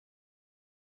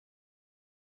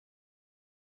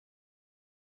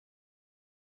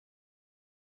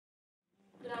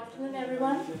afternoon,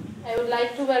 everyone. I would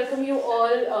like to welcome you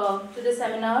all to the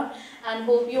seminar and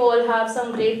hope you all have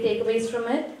some great takeaways from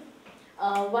it.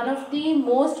 One of the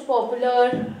most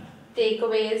popular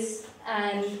takeaways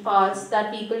and paths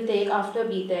that people take after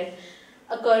BTech,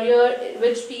 a career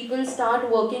which people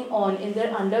start working on in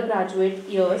their undergraduate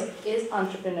years, is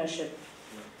entrepreneurship.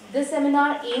 This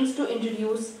seminar aims to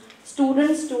introduce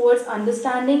students towards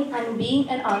understanding and being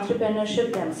an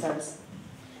entrepreneurship themselves.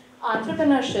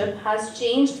 Entrepreneurship has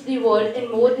changed the world in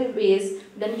more ways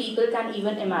than people can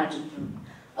even imagine.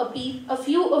 A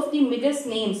few of the biggest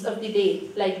names of the day,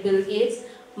 like Bill Gates,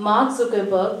 Mark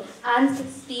Zuckerberg, and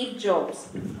Steve Jobs,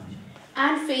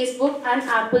 and Facebook and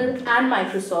Apple and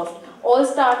Microsoft, all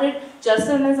started just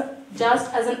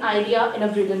as an idea in a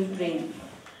brilliant brain,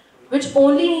 which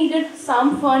only needed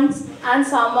some funds and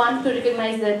someone to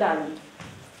recognize their talent.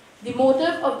 The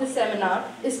motive of the seminar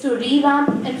is to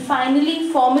revamp and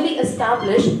finally formally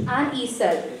establish an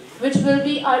e-cell, which will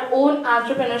be our own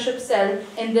entrepreneurship cell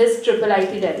in this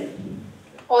IIIT Delhi.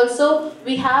 Also,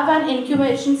 we have an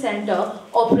incubation center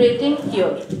operating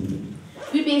here.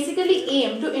 We basically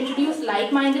aim to introduce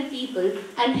like-minded people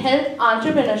and help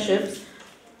entrepreneurships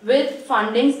with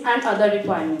fundings and other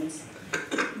requirements.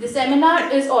 The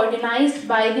seminar is organized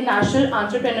by the National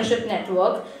Entrepreneurship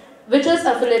Network, which is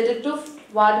affiliated to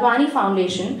Wadhwani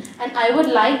Foundation, and I would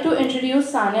like to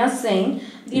introduce Sanya Singh,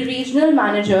 the Regional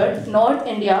Manager, North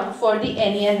India for the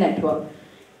NEN Network.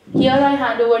 Here I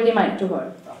hand over the mic to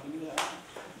her.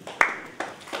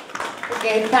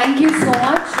 Okay, thank you so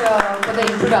much for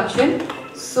the introduction.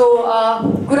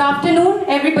 So, good afternoon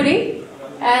everybody,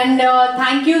 and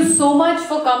thank you so much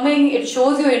for coming. It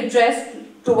shows your interest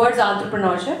towards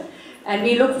entrepreneurship, and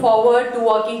we look forward to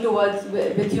working towards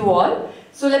with you all.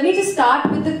 So let me just start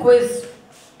with the quiz.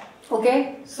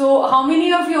 Okay, so how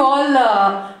many of you all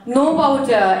know about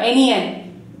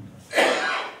NEN?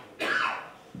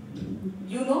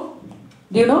 You know?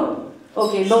 Do you know?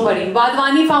 Okay, nobody.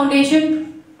 Wadhwani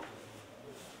Foundation?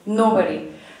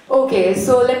 Nobody. Okay,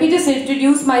 so let me just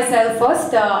introduce myself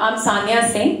first. I'm Sanya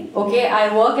Singh. Okay,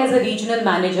 I work as a regional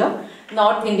manager,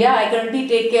 North India. I currently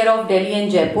take care of Delhi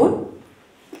and Jaipur.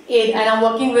 And I'm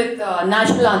working with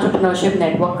National Entrepreneurship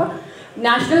Network.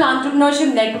 National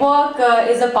Entrepreneurship Network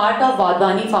is a part of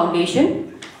Wadhwani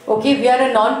Foundation. Okay, we are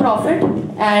a non-profit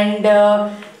and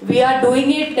we are doing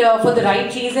it for the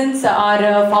right reasons.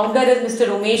 Our founder is Mr.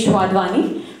 Umesh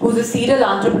Wadhwani, who's a serial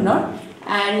entrepreneur,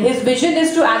 and his vision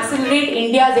is to accelerate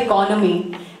India's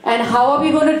economy. And how are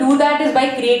we going to do that is by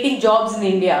creating jobs in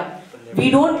India.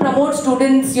 We don't promote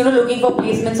students, looking for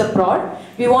placements abroad.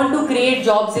 We want to create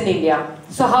jobs in India.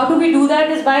 So how do we do that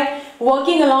is by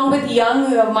working along with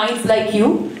young minds like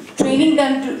you, training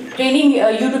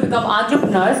you to become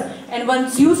entrepreneurs. And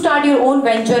once you start your own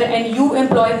venture and you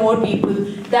employ more people,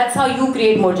 that's how you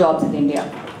create more jobs in India,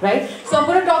 right? So I'm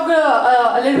going to talk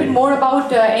a little bit more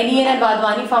about NEN and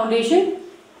Wadhwani Foundation.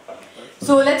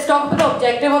 So let's talk about the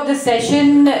objective of this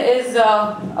session is,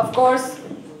 of course,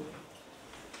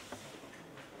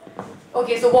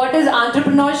 okay, so what is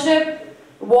entrepreneurship?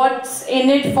 What's in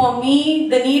it for me?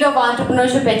 The need of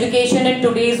entrepreneurship education in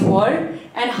today's world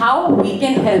and how we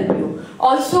can help you.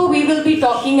 Also, we will be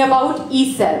talking about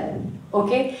e-cell.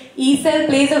 Okay, e-cell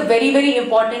plays a very, very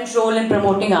important role in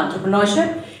promoting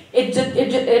entrepreneurship.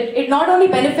 It not only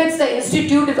benefits the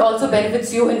institute, it also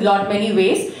benefits you in many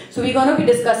ways. So we're going to be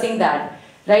discussing that,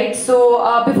 right?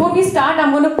 So before we start, I'm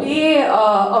going to play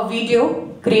a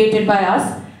video created by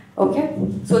us. Okay,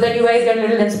 so that you guys get a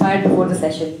little inspired before the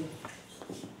session.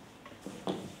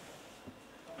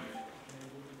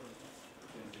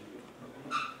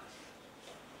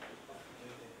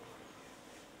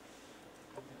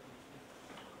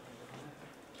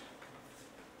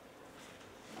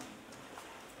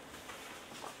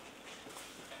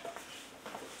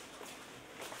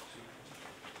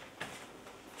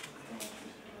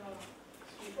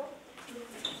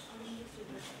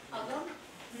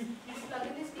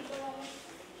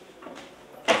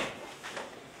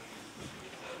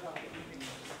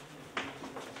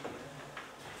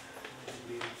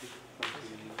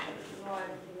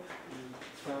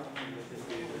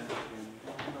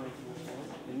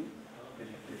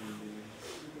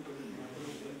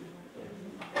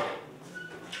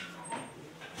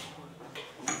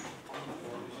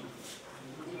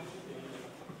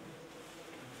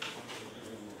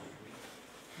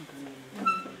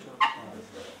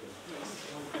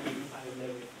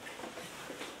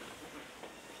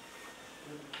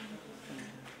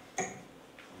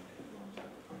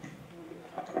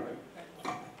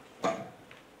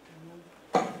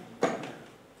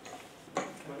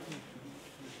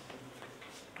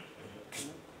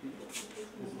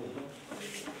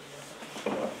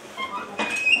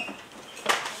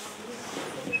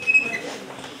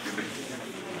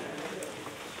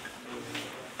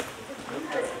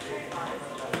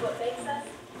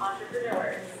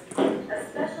 Entrepreneurs, a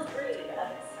special breed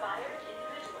of inspired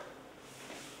individuals.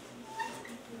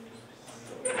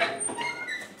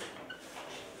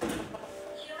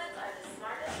 Humans are the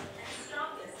smartest and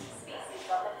strongest species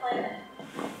on the planet.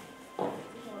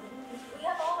 We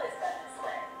have always been this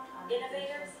way.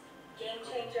 Innovators, game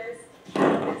changers,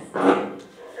 catalysts.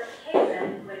 From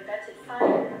cavemen who invented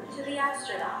fire to the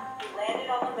astronaut who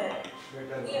landed on the moon,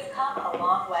 we have come a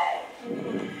long way.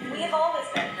 We have always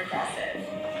been progressive.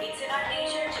 It's in our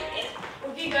nature to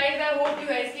Okay guys, I hope you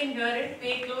guys can hear it.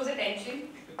 Pay close attention.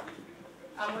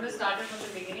 I'm going to start it from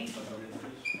the beginning.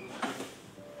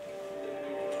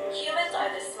 Humans are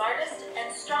the smartest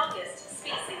and strongest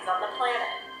species on the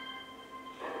planet.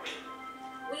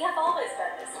 We have always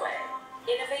been this way.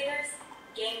 Innovators,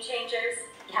 game changers,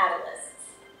 catalysts.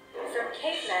 From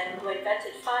cavemen who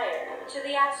invented fire to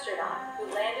the astronaut who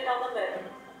landed on the moon,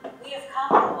 we have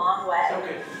come a long way.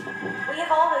 We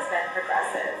have always been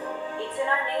progressive. It's in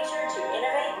our nature to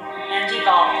innovate and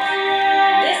evolve.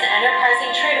 This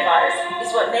enterprising trait of ours is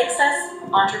what makes us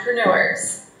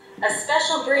entrepreneurs, a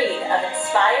special breed of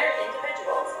inspired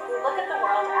individuals who look at the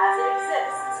world as it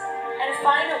exists and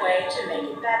find a way to make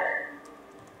it better.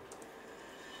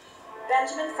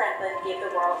 Benjamin Franklin gave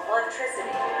the world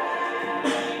electricity.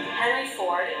 Henry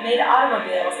Ford made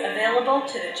automobiles available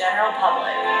to the general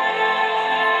public.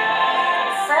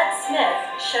 Fred Smith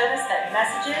showed us that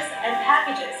messages and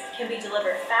packages can be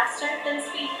delivered faster than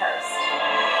Speed Post.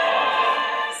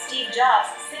 Steve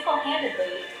Jobs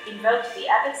single-handedly invoked the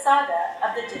epic saga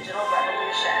of the digital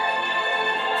revolution.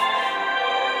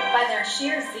 By their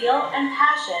sheer zeal and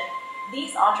passion,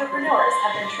 these entrepreneurs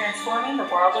have been transforming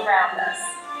the world around us.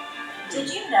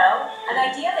 Did you know an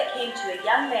idea that came to a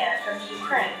young man from the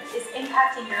Ukraine is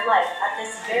impacting your life at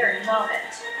this very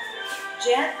moment?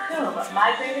 Jan Koum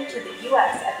migrated to the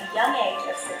U.S. at the young age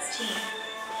of 16.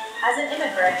 As an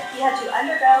immigrant, he had to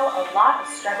undergo a lot of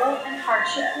struggle and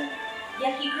hardship.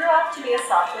 Yet he grew up to be a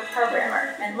software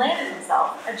programmer and landed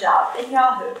himself a job in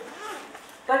Yahoo.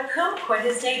 But Koum quit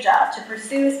his day job to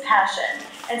pursue his passion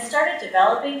and started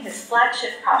developing his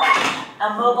flagship product, a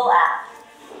mobile app.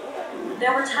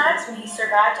 There were times when he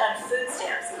survived on food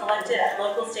stamps collected at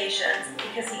local stations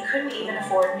because he couldn't even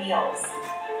afford meals.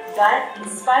 But in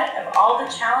spite of all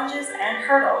the challenges and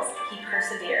hurdles, he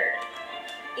persevered.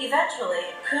 Eventually,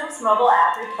 Koum's mobile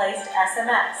app replaced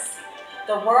SMS.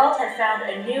 The world had found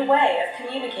a new way of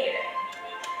communicating.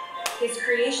 His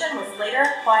creation was later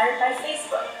acquired by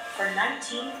Facebook for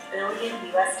 $19 billion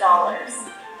US.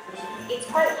 It's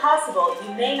quite possible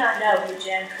you may not know who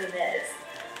Jan Koum is,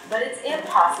 but it's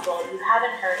impossible you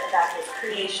haven't heard about his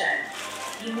creation.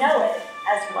 You know it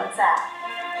as WhatsApp.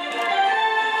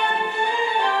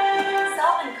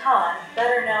 Salman Khan,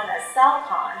 better known as Sal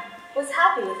Khan, was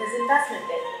happy with his investment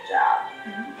banking job.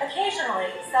 Occasionally,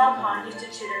 Sal Khan used to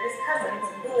tutor his cousins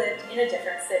who lived in a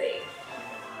different city.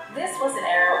 This was an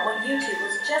era when YouTube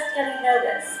was just getting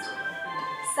noticed.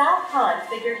 Sal Khan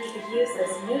figured he could use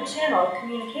this new channel of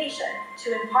communication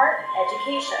to impart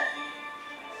education.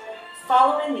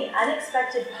 Following the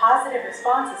unexpected positive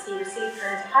responses he received for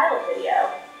his pilot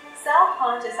video, Sal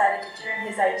Khan decided to turn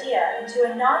his idea into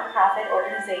a non-profit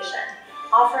organization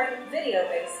offering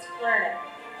video-based learning.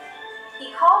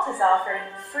 He called his offering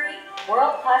free,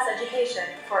 world-class education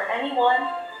for anyone,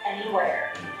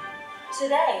 anywhere.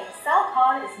 Today, Sal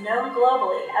Khan is known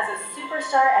globally as a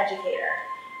superstar educator,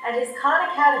 and his Khan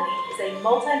Academy is a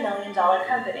multi-million-dollar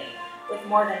company with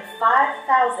more than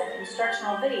 5,000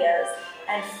 instructional videos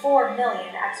and 4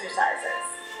 million exercises.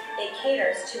 It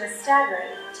caters to a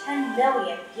staggering 10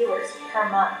 million viewers per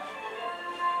month.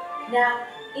 Now,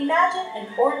 imagine an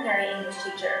ordinary English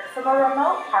teacher from a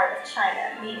remote part of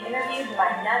China being interviewed by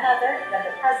none other than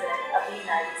the President of the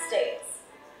United States.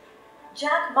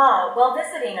 Jack Ma, while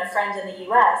visiting a friend in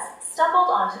the US, stumbled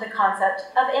onto the concept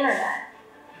of internet.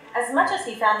 As much as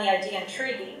he found the idea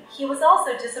intriguing, he was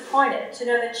also disappointed to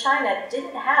know that China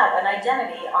didn't have an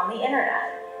identity on the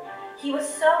internet. He was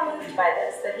so moved by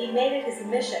this that he made it his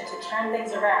mission to turn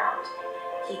things around.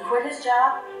 He quit his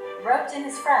job, roped in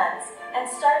his friends, and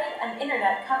started an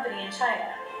internet company in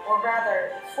China, or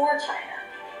rather, for China.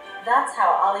 That's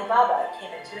how Alibaba came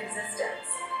into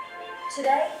existence.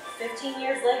 Today, 15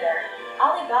 years later,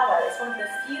 Alibaba is one of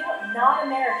the few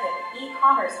non-American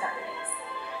e-commerce companies,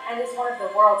 and is one of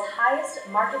the world's highest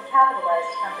market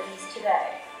capitalized companies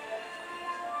today.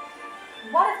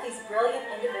 What if these brilliant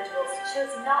individuals chose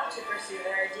not to pursue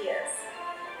their ideas,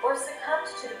 or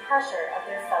succumbed to the pressure of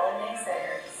their fellow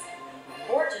naysayers,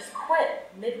 or just quit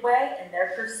midway in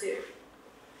their pursuit?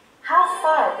 How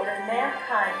far would have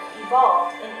mankind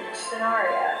evolved in each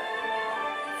scenario?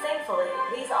 Thankfully,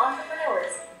 Thankfully, these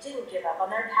entrepreneurs didn't give up on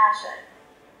their passion.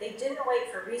 They didn't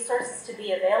wait for resources to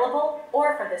be available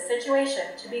or for the situation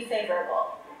to be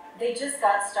favorable. They just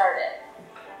got started.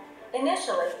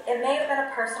 Initially, it may have been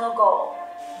a personal goal,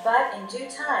 but in due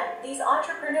time, these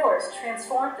entrepreneurs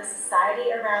transformed the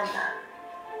society around them.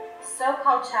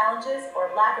 So-called challenges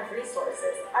or lack of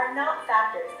resources are not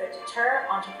factors that deter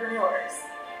entrepreneurs.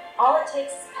 All it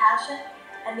takes is passion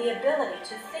and the ability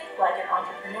to think like an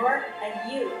entrepreneur,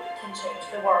 and you can change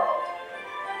the world.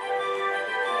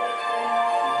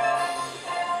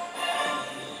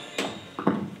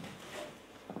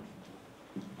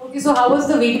 Okay, so how was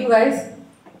the video, guys?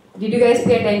 Did you guys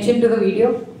pay attention to the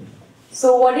video?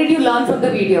 So what did you learn from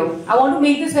the video? I want to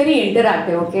make this very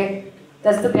interactive, okay?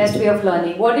 That's the best way of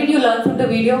learning. What did you learn from the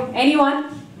video? Anyone?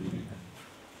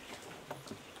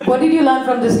 What did you learn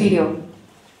from this video?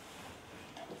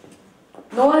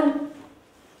 No one?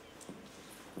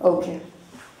 Okay.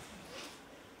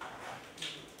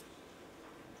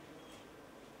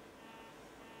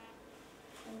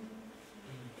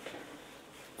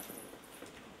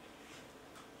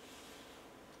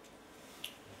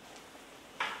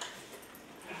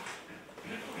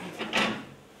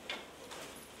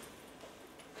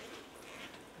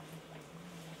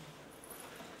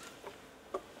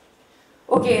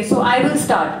 Okay, so I will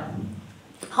start.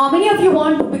 How many of you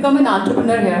want to become an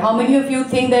entrepreneur here? How many of you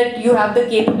think that you have the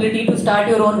capability to start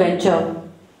your own venture?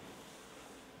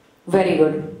 Very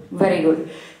good, very good.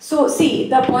 So see,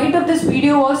 the point of this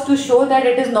video was to show that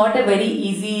it is not a very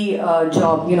easy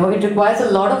job. You know, it requires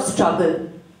a lot of struggle.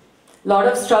 Lot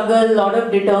of struggle, lot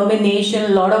of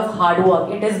determination, lot of hard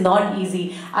work. It is not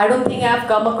easy. I don't think I have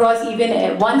come across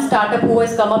even one startup who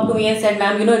has come up to me and said,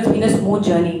 ma'am, you know, it's been a smooth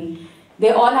journey. They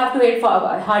all have to wait for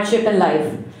hardship in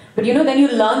life. But you know, then you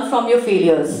learn from your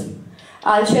failures.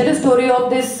 I'll share a story of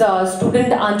this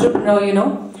student entrepreneur, you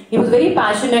know. He was very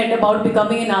passionate about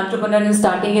becoming an entrepreneur and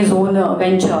starting his own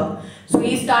venture. So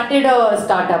he started a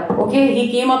startup, okay.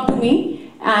 He came up to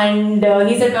me and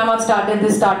he said, ma'am, I've started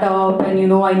this startup and you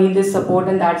know, I need this support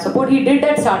and that support. He did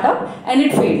that startup and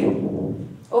it failed,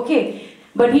 okay.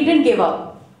 But he didn't give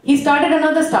up. He started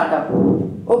another startup.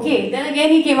 Okay, then again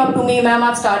he came up to me, ma'am,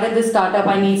 I've started this startup,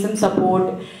 I need some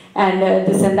support and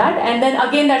this and that, and then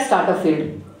again that startup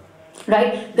failed,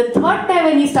 right? The third time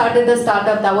when he started the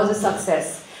startup, that was a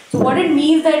success. So what it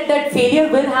means that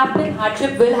failure will happen,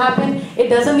 hardship will happen, it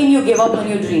doesn't mean you give up on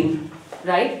your dream,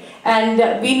 right?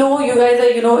 And we know you guys are,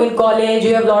 you know, in college,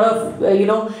 you have a lot of, you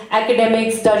know,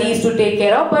 academic studies to take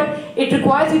care of, but it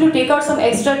requires you to take out some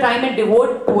extra time and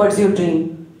devote towards your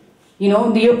dream. You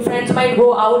know, your friends might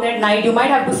go out at night, you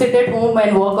might have to sit at home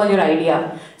and work on your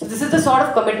idea. So this is the sort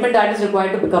of commitment that is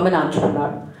required to become an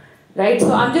entrepreneur, right?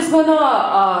 So I'm just going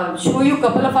to show you a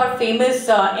couple of our famous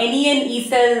NE and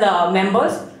E-Cell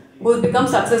members who have become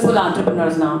successful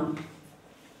entrepreneurs now.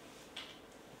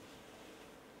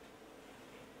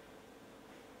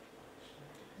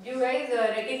 Do you guys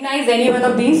recognize any one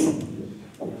of these?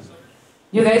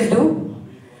 You guys do?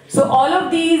 So all of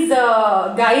these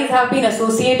guys have been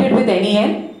associated with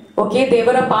NEN, okay, they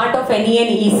were a part of NEN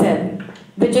E-Cell,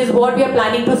 which is what we are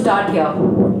planning to start here,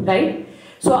 right?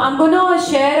 So I'm going to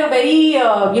share a very,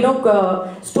 you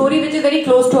know, story which is very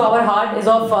close to our heart, is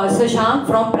of Shashank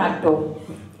from Practo,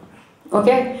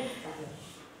 okay?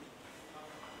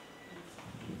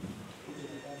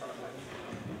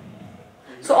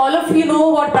 So all of you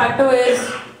know what Practo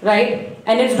is, right?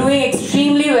 And it's doing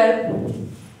extremely well.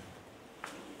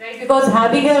 Right, because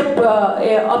having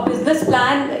a business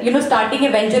plan, you know, starting a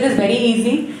venture is very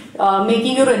easy.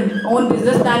 Making your own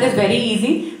business plan is very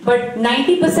easy. But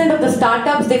 90% of the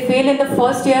startups, they fail in the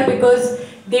first year because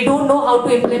they don't know how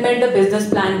to implement the business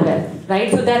plan well.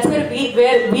 Right? So that's where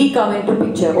we come into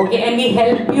picture. Okay, and we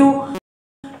help you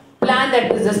plan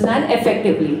that business plan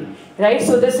effectively. Right?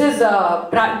 So this is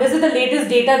the latest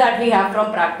data that we have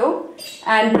from Practo,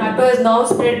 and Practo is now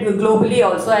spread globally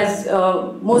also, as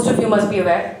most of you must be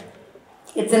aware.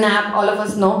 It's an app, all of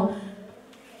us know.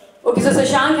 Okay, so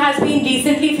Shashank has been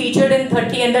recently featured in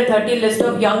 30 Under 30 list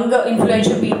of young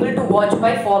influential people to watch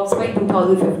by Forbes by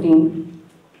 2015.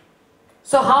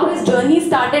 So how his journey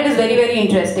started is very, very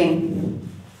interesting.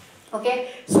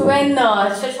 Okay, so when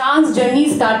Shashank's journey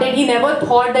started, he never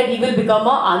thought that he will become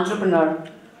an entrepreneur.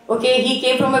 Okay, he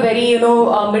came from a very, you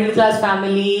know, middle class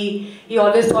family. He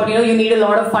always thought, you know, you need a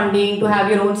lot of funding to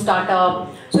have your own startup.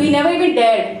 So he never even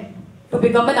dared to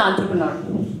become an entrepreneur.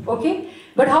 Okay,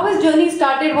 but how his journey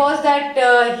started was that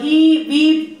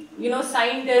we, you know,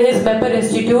 signed his member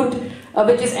institute,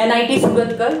 which is NIT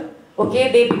Suratkal. Okay,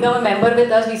 they become a member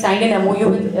with us. We signed an MOU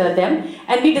with them,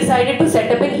 and we decided to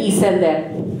set up an E-Cell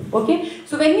there. Okay,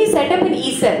 so when we set up an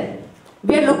E-Cell,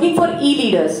 we are looking for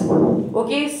e-leaders.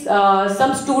 Okay,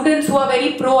 some students who are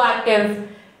very proactive,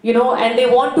 you know, and they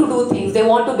want to do things, they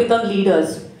want to become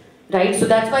leaders, right? So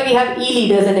that's why we have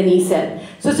e-leaders in an e-cell.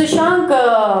 So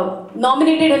Shashank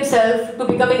nominated himself to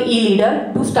become an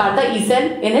e-leader to start the e-cell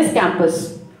in his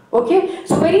campus. Okay,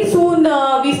 so very soon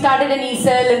we started an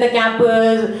e-cell in the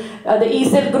campus. The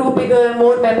e-cell grew bigger,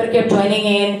 more members kept joining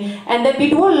in, and then we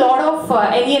do a lot of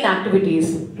NEN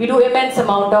activities. We do immense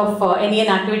amount of NEN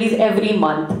activities every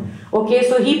month. Okay,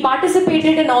 so he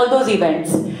participated in all those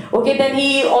events. Okay, then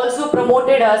he also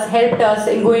promoted us, helped us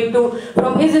in going to,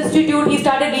 from his institute, he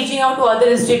started reaching out to other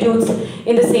institutes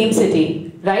in the same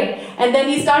city, right? And then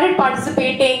he started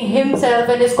participating himself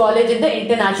and his college in the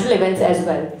international events as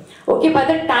well. Okay, by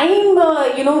the time,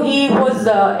 you know, he was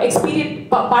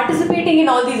participating in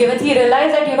all these events, he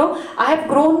realized that, you know, I have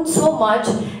grown so much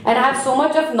and I have so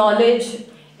much of knowledge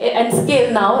and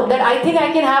skill now that I think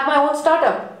I can have my own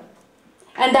startup.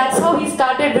 And that's how he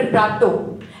started with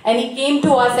Practo. And he came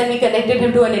to us and we connected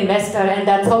him to an investor, and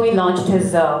that's how we launched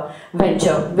his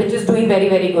venture, which is doing very,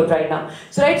 very good right now.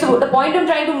 So, right, so the point I'm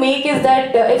trying to make is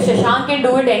that if Shashank can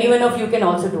do it, any one of you can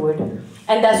also do it.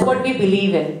 And that's what we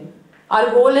believe in.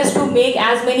 Our goal is to make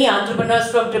as many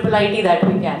entrepreneurs from IIIT that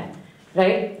we can,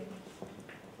 right?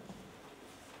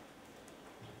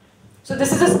 So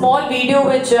this is a small video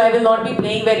which I will not be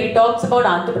playing, where he talks about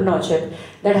entrepreneurship,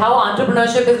 that how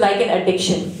entrepreneurship is like an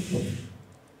addiction.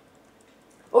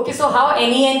 Okay, so how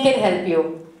NEN can help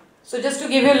you? So just to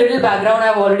give you a little background,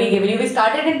 I've already given you. We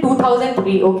started in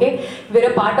 2003, okay? We're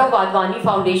a part of Wadhwani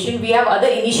Foundation. We have other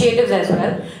initiatives as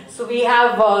well. So we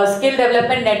have Skill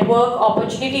Development Network,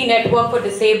 Opportunity Network for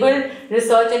Disabled,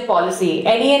 Research and Policy.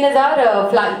 NEN is our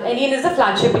NEN is the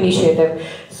flagship initiative.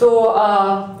 So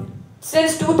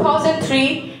since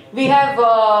 2003, we have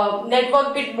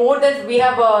networked with more than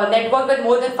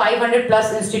 500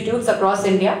 plus institutes across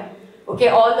India. Okay,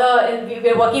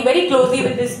 we're working very closely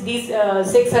with these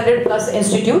 600 plus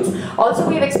institutes. Also,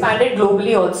 we have expanded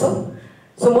globally also.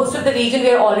 So most of the region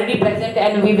we are already present,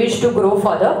 and we wish to grow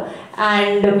further.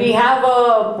 And we have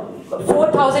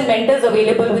 4,000 mentors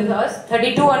available with us,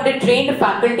 3,200 trained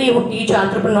faculty who teach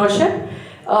entrepreneurship,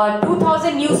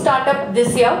 2,000 new startups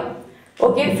this year.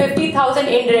 Okay, 50,000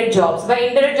 indirect jobs. By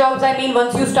indirect jobs, I mean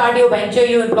once you start your venture,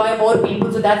 you employ more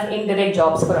people, so that's indirect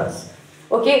jobs for us.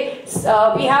 Okay,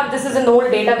 we have, this is an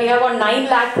old data, we have around 9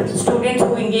 lakh students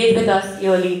who engage with us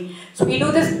yearly. So we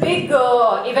do this big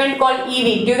event called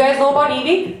E-Week. Do you guys know about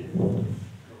E-Week?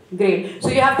 Great. So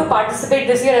you have to participate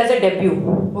this year as a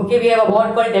debut. Okay, we have an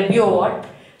award called Debut Award.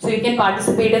 So you can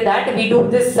participate in that. We do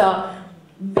this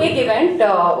big event.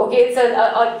 Okay, it's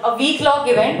a week-long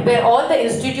event where all the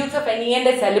institutes of NEN,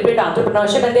 they celebrate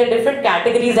entrepreneurship, and there are different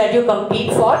categories that you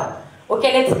compete for.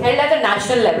 Okay, and it's held at the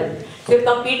national level. So you're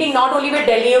competing not only with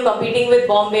Delhi, you're competing with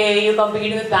Bombay, you're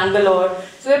competing with Bangalore.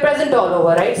 So we're present all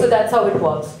over, right? So that's how it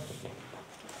works.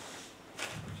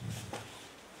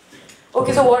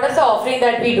 Okay, so what is the offering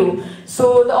that we do?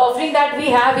 So the offering that we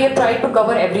have tried to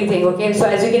cover everything, okay? So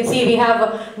as you can see, we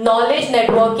have knowledge,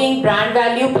 networking, brand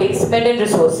value, placement and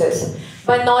resources.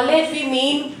 By knowledge, we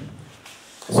mean,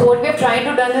 so what we have tried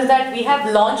to done is that we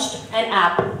have launched an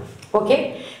app,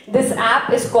 okay? This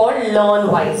app is called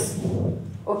LearnWise,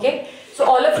 okay? So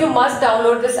all of you must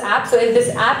download this app. So in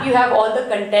this app, you have all the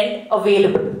content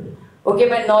available. Okay,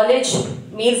 by knowledge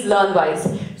means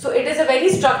LearnWise. So it is a very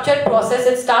structured process.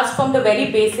 It starts from the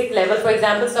very basic level. For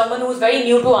example, someone who is very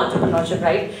new to entrepreneurship,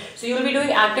 right? So you will be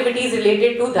doing activities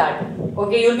related to that.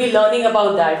 Okay, you'll be learning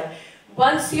about that.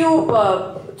 Once you,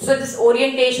 so this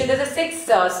orientation, there's a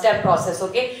 6-step process,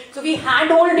 okay? So we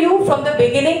handhold you from the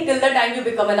beginning till the time you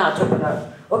become an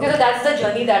entrepreneur. Okay, so that's the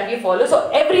journey that we follow. So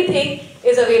everything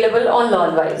is available on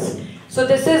LearnWise. So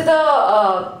this is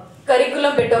the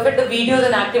curriculum bit of it, the videos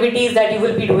and activities that you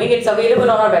will be doing. It's available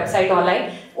on our website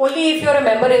online. Only if you're a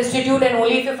member institute and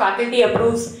only if your faculty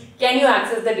approves can you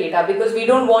access the data, because we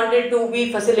don't want it to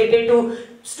be facilitated to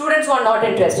students who are not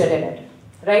interested in it.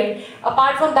 Right?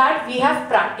 Apart from that, we have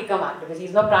practicum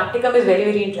activities. Now, practicum is very,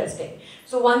 very interesting.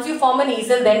 So, once you form an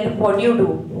easel, then what do you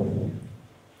do?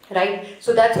 Right?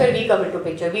 So, that's where we come into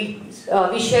picture. We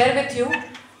share with you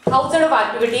thousands of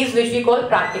activities which we call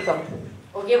practicum.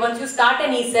 Okay, once you start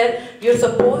an easel, you're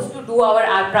supposed to do our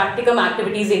practicum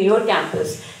activities in your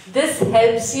campus. This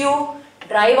helps you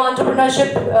drive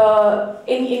entrepreneurship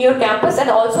in your campus and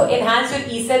also enhance your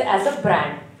easel as a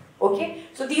brand. Okay,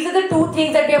 so these are the 2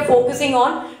 things that we are focusing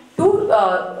on to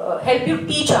help you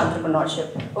teach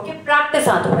entrepreneurship. Okay, practice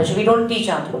entrepreneurship. We don't teach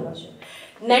entrepreneurship.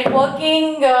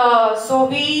 Networking. So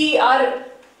we are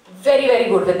very, very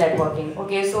good with networking.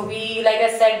 Okay, so we, like I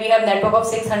said, we have network of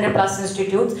 600 plus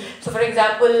institutes. So for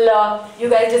example, you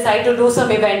guys decide to do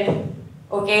some event,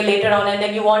 okay, later on, and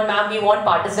then you want, ma'am, we want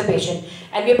participation.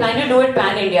 And we're planning to do it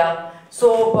pan-India.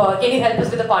 So can you help us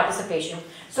with the participation?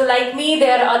 So like me,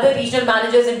 there are other regional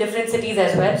managers in different cities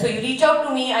as well. So you reach out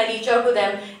to me, I reach out to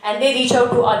them, and they reach out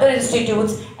to other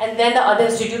institutes, and then the other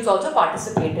institutes also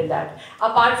participate in that.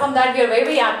 Apart from that, we are very,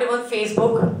 very active on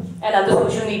Facebook and other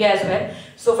social media as well.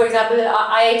 So for example,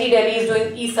 IIT Delhi is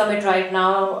doing e-summit right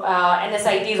now,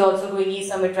 NSIT is also doing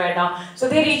e-summit right now. So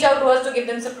they reach out to us to give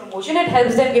them some promotion. It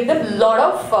helps them, give them a lot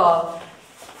of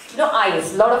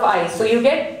eyes. So you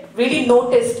get really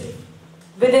noticed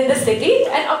within the city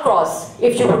and across,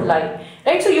 if you would like.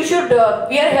 Right? So you should,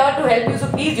 we are here to help you, so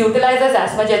please utilize us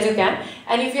as much as you can.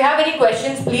 And if you have any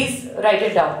questions, please write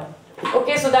it down.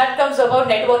 Okay, so that comes about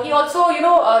networking. Also,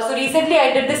 so recently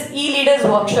I did this e-leaders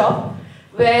workshop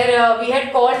where we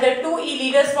had called the 2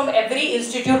 e-leaders from every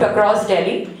institute across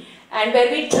Delhi, and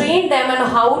where we trained them on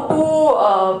how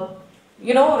to,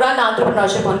 run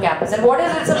entrepreneurship on campus and what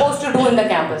is it supposed to do in the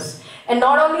campus. And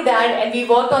not only that, and we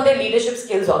worked on their leadership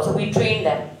skills also, we trained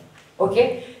them.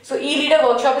 Okay, so e-leader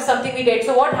workshop is something we did.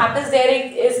 So what happens there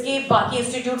is that बाकी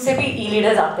institutes से भी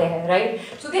e-leaders आते हैं, right?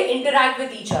 So they interact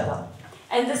with each other.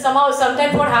 And this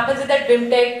sometimes what happens is that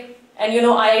BIMTech and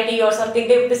IIT or something,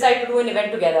 they decide to do an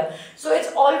event together. So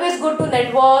it's always good to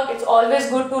network, it's always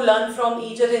good to learn from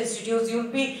each of the institutes.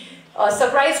 You'll be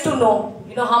surprised to know,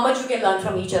 how much you can learn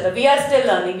from each other. We are still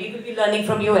learning, we will be learning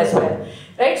from you as well.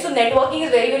 Right? So networking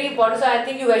is very, very important. So I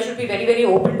think you guys should be very, very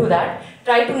open to that.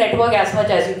 Try to network as much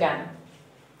as you can.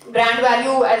 Brand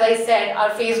value, as I said, our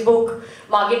Facebook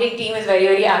marketing team is very,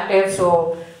 very active.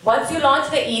 So once you launch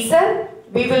the e-cell,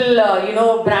 we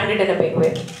will, brand it in a big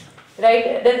way.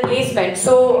 Right? Then placement.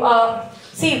 So,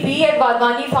 see, we at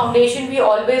Vadvani Foundation, we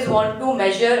always want to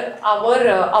measure our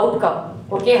outcome.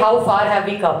 Okay, how far have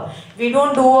we come? We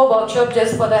don't do a workshop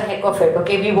just for the heck of it.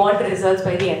 Okay, we want results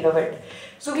by the end of it.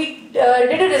 So we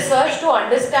did a research to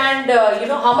understand,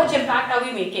 how much impact are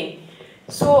we making.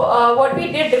 So what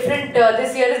we did different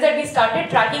this year is that we started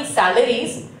tracking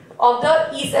salaries of the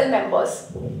e-cell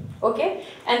members. Okay,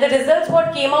 and the results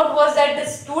what came out was that the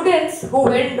students who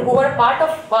were part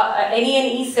of NEN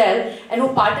e-cell and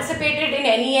who participated in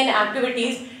NEN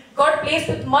activities got placed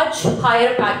with much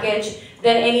higher package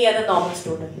than any other normal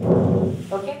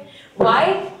student. Okay,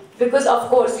 why? Because of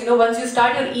course, once you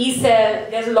start your e-cell,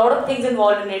 there's a lot of things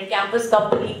involved in it. Campus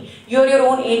company, you're your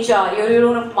own HR, you're your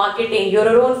own marketing, you're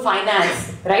your own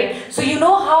finance, right? So you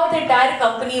know how the entire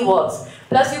company works.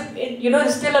 Plus, you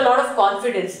instill a lot of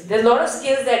confidence. There's a lot of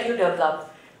skills that you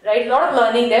develop, right? A lot of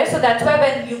learning there. So that's why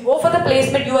when you go for the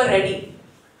placement, you are ready.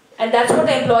 And that's what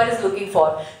the employer is looking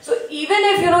for. So even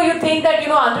if, you think that,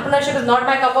 entrepreneurship is not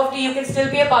my cup of tea, you can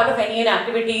still be a part of NEN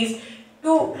activities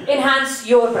to enhance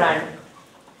your brand.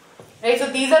 Right? So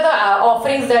these are the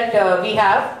offerings that we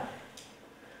have.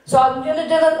 So I'm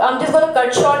just going to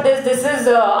cut short this. This is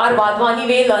our Vadvani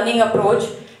way learning approach.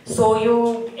 So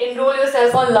you enroll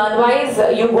yourself on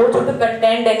LearnWise, you go through the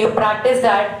content and you practice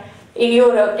that in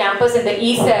your campus in the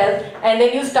e-cell, and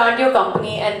then you start your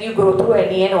company and you grow through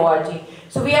NEN.org.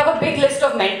 So we have a big list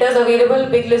of mentors available,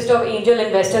 big list of angel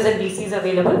investors and VCs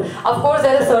available. Of course,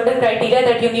 there are certain criteria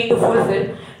that you need to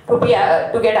fulfill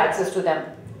to get access to them.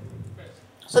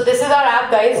 So this is our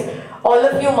app, guys. All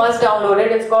of you must download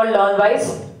it. It's called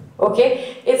LearnWise.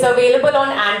 Okay, it's available on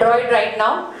Android right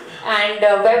now, and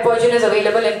web version is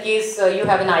available in case you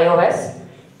have an iOS.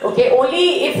 Okay,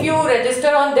 only if you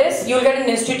register on this, you'll get an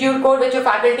institute code which your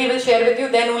faculty will share with you.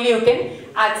 Then only you can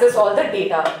access all the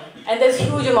data, and there's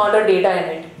huge amount of data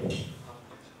in it.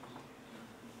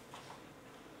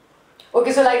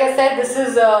 Okay, so like I said, this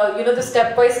is the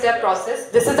step-by-step process.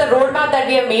 This is the roadmap that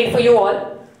we have made for you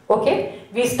all. Okay,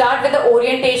 we start with the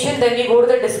orientation, then we go to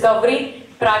the discovery,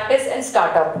 practice, and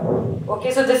startup.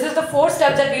 Okay, so this is the 4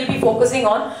 steps that we'll be focusing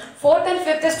on. 4th and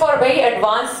 5th is for a very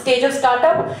advanced stage of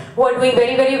startup who are doing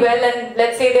very, very well, and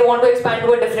let's say they want to expand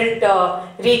to a different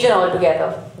region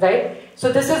altogether, right?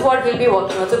 So this is what we'll be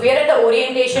working on. So we are at the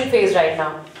orientation phase right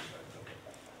now.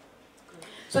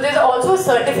 So there's also a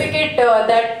certificate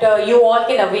that you all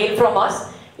can avail from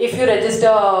us if you register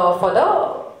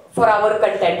for our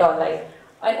content online,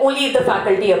 and only if the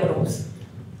faculty approves.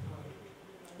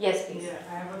 Yes, please. Yeah,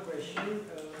 I have a question.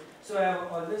 So I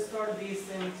have always thought these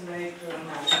things like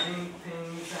managing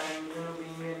things and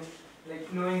being in,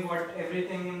 like knowing what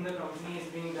everything in the company is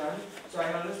being done. So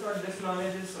I always thought this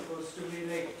knowledge is supposed to be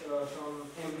like from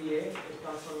MBA. It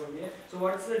comes from MBA. So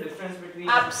what's the difference between?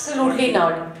 Absolutely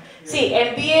not. Yeah. See,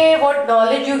 MBA, what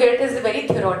knowledge you get is very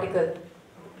theoretical.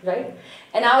 right?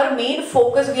 And our main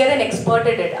focus, we are an expert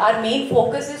at it. Our main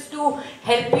focus is to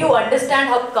help you understand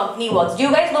how company works. Do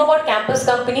you guys know about campus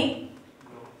company?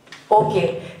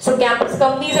 Okay, so campus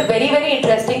company is a very, very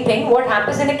interesting thing. What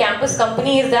happens in a campus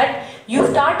company is that you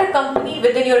start a company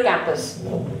within your campus.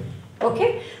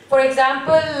 Okay, for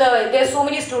example, there are so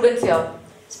many students here.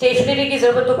 Stationery की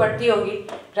ज़रूरत तो पड़ती होगी,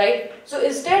 right? So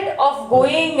instead of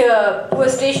going to a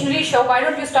stationery shop, why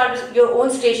don't you start your own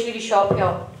stationery shop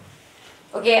here?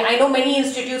 Okay, I know many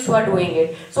institutes who are doing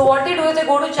it. So what they do is they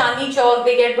go to Chandni Chowk,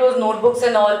 they get those notebooks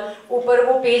and all. ऊपर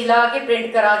वो page लगा के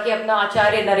print करा के अपना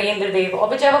आचार्य नरेंद्र देव or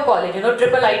whichever college, you know,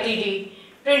 IIITD,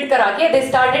 print करा के they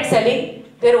started selling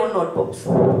their own notebooks.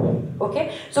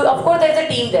 Okay, so of course there is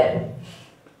a team there.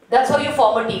 That's how you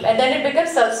form a team, and then it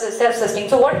becomes self-sustaining.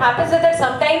 So what happens is that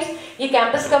sometimes ये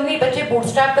campus company बच्चे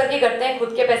bootstrap करके करते हैं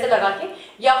खुद के पैसे लगा के,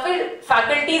 या फिर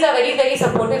faculties are very, very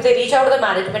supportive. They reach out to the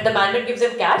management gives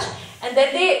them cash, and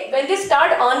then when they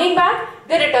start earning back,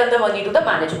 they return the money to the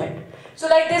management. So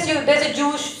like this, there's a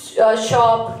juice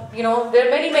shop, you know, there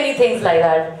are many, many things like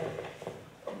that.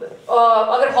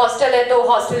 अगर hostel है तो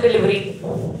hostel delivery,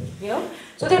 you know.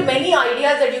 So there are many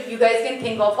ideas that you guys can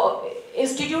think of.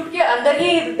 Institute के अंदर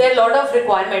ही there are a lot of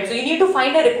requirements. So you need to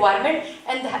find a requirement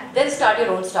and then start your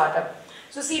own startup.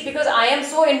 So see, because I am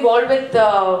so involved with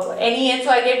NEN, so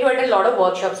I get to attend a lot of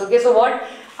workshops. Okay, so what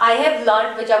I have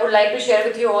learned, which I would like to share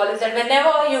with you all, is that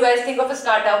whenever you guys think of a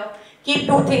startup, keep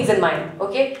two things in mind.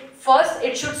 Okay, first,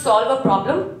 it should solve a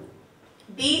problem.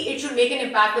 B, it should make an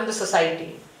impact on the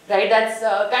society. Right? That's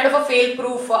kind of a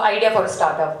fail-proof idea for a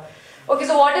startup. Okay,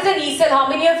 so what is an e-cell? How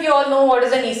many of you all know what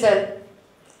is an e-cell?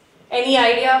 Any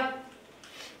idea?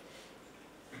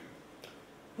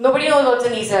 Nobody knows what's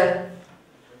an e-cell.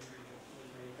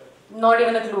 Not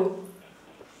even a clue.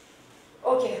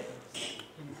 Okay.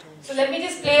 So let me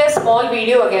just play a small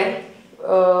video again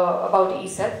about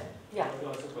e-cell. Yeah. I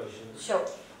want to ask a question. Sure.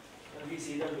 When we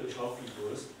see that the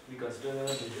shopkeepers, we consider them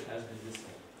as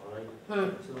businessmen, alright?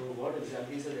 So what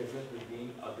exactly is the difference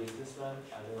between a businessman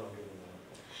and an entrepreneur?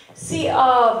 See,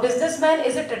 a businessman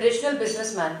is a traditional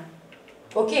businessman.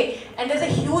 Okay, and there's a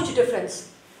huge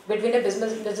difference between a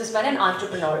businessman and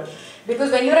entrepreneur. Because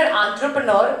when you're an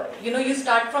entrepreneur, you know, you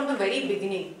start from the very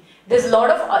beginning. There's a lot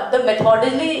of the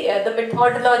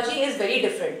methodology is very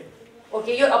different.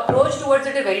 Okay, your approach towards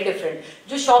it is very different.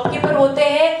 जो shopkeeper होते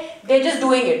हैं, they're just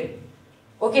doing it.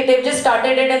 Okay, they've just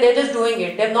started it and they're just doing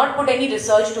it. They've not put any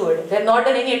research to it. They've not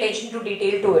done any attention to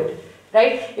detail to it.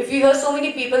 Right? If you hear so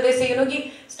many people, they say, you know,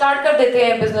 कि start कर देते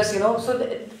हैं business, you know. So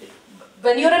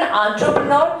when you're an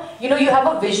entrepreneur, you know, you have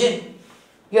a vision.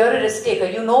 You're a risk taker.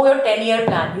 You know your 10-year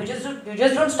plan. You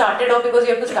just don't start it off because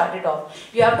you have to start it off.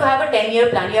 You have to have a 10-year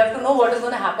plan. You have to know what is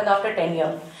going to happen after 10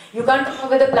 years. You can't come up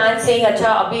with a plan saying,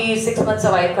 "Acha, abhi 6 months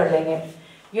survive kar lenge."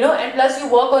 You know, and plus you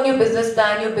work on your business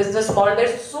plan, your business model.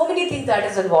 There's so many things that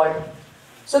is involved.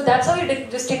 So that's how you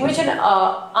distinguish an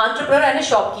entrepreneur and a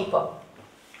shopkeeper,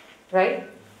 right?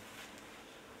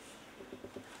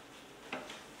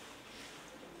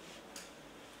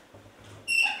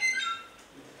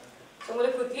 So I'm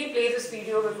going to quickly play this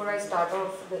video before I start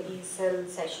off the e-cell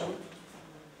session.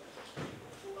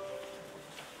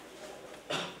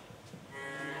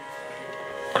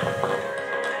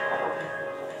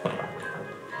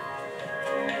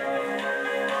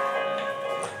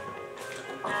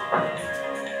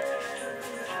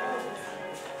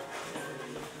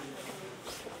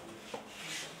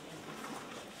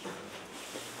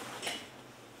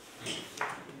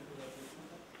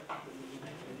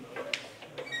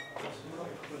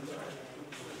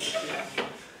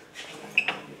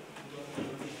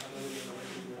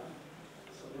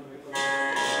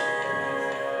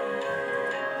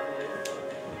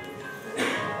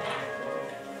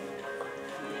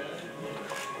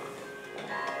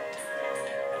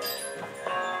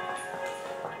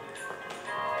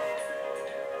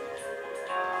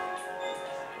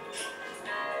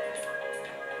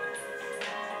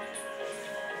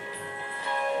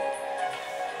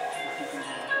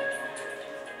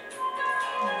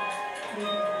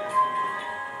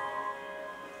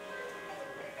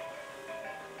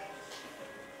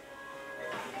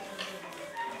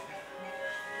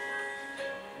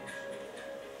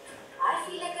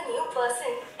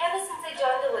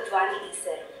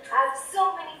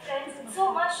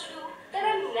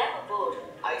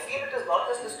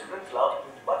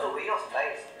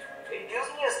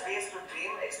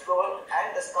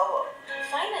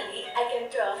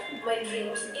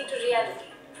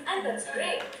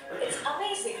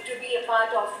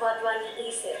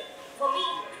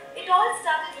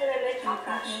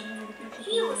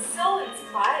 He was so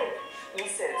inspired.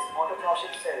 E-cells,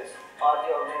 entrepreneurship cells, are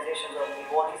the organizations or the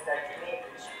bodies that may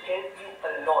help you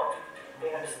a lot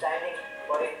in understanding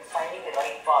or in finding the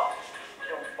right path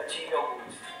to achieve your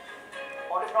goals.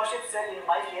 Entrepreneurship cell in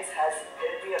my case has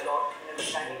helped me a lot in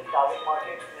understanding the target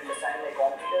market, in understanding my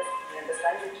competitors, in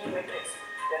understanding the key metrics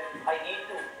that I need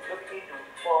to look into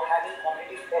for having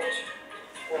competitive edge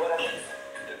over others.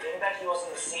 To think that he was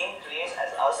in the same place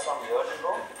as us some years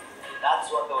ago,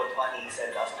 that's what the Wadhwani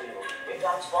said does to you. It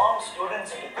transforms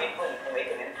students into people who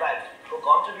make an impact, who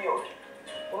contribute,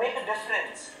 who make a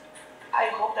difference.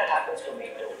 I hope that happens to me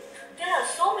too. There are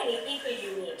so many people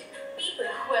you meet, people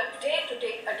who have dared to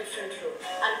take a different route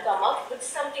and come up with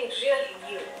something really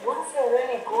new. Once you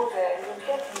really go there, you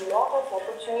get a lot of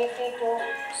opportunity to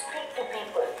speak to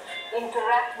people,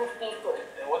 interact with people.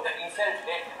 What the ESL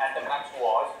did at the crux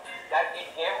was that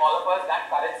it gave all of us that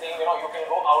courage saying, you know, you can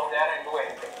go out there and do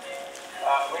anything.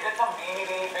 We did some really,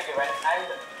 really big events, and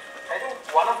I think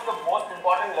one of the most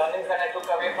important learnings that I took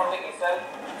away from the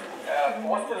ESL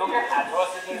was to look at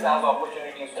adversities as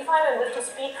opportunities. If I'm able to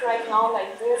speak right now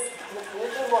like this with a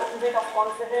little bit of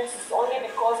confidence, it's only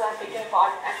because I've taken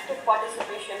active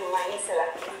participation in my ESL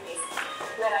activities,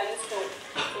 where I used to,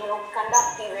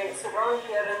 conduct events, run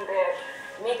here and there,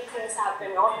 make things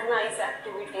happen, organize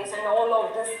activities, and all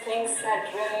of these things had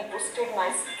really boosted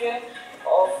my skill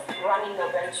of running a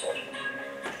venture.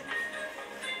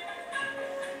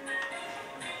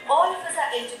 All of us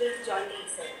are eligible to join the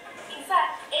ESL. In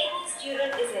fact, any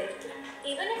student is eligible.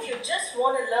 Even if you just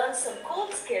want to learn some cool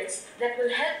skills that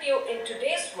will help you in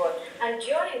today's world and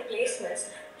during placements,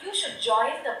 you should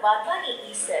join the Wadhwani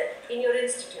ESL in your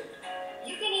institute.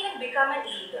 You can even become an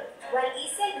e-leader. While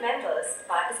ESL members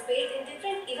participate in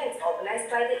different events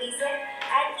organized by the ESL,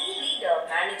 an e-leader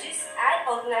manages and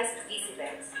organizes these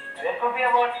events. There could be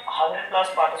about 100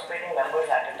 plus participating members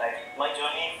at a time. My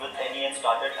journey with NEN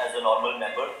started as a normal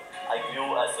member. I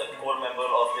grew as a core member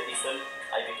of the ESL.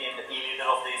 I became the e-leader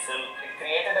of the ESL. It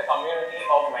created a community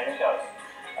of mentors.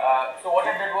 So what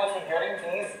I did was during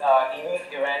these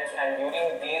e-week events and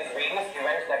during these various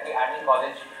events that we had in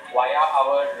college via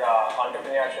our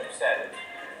entrepreneurship cell,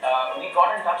 we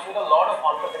got in touch with a lot of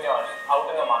entrepreneurs out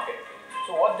in the market.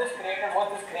 So what this created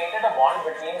was a bond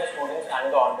between the students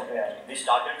and the entrepreneurs. We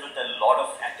started with a lot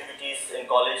of activities in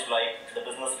college, like the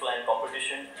business plan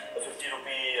competition, the 50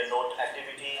 rupee note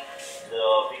activity.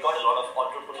 We got a lot of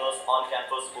entrepreneurs on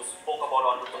campus who spoke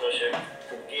about entrepreneurship,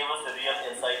 who gave us the real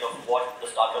insight of what the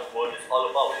startup world is all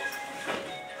about.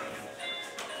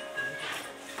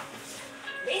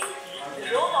 Basically, the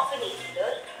role of an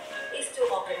e-leader is to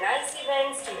organize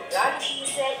events, to run the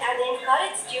ESL, and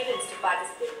encourage students to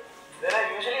participate. There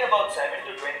are usually about 7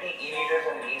 to 20 e-leaders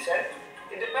in an ESL.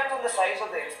 It depends on the size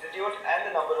of the institute and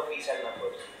the number of ESL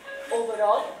members.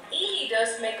 Overall,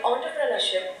 e-leaders make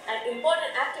entrepreneurship an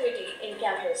important activity in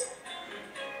campus.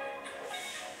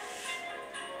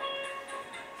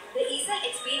 The ESL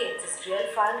experience is real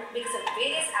fun because of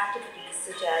various activities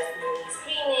such as movie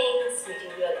screenings, meeting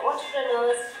real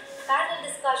entrepreneurs, panel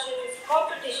discussions,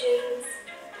 competitions,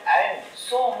 and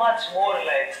so much more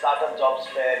like startup jobs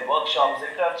fair, workshops,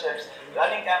 internships,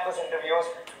 running campus interviews.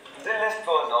 The list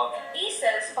goes on.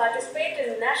 ESLs participate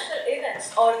in national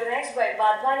events organized by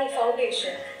Wadhwani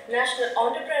Foundation, National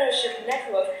Entrepreneurship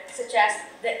Network such as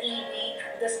the E-Week,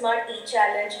 the Smart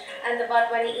E-Challenge and the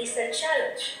Wadhwani ESL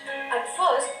Challenge. At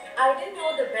first, I didn't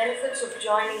know the benefits of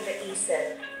joining the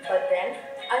ESL, but then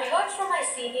I heard from my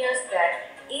seniors that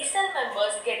ESL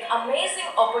members get amazing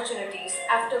opportunities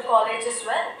after college as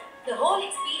well. The whole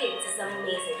experience is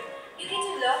amazing. You get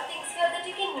to learn things here that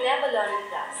you can never learn in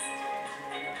class.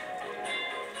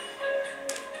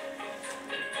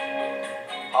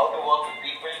 How to work with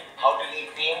people, how to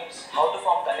lead teams, how to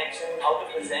form connections, how to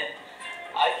present.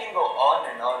 I can go on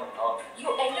and on and on.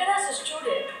 You enter as a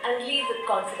student and leave with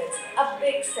confidence, a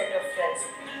big set of friends.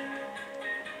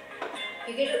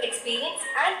 You get to experience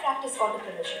and practice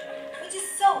entrepreneurship, which is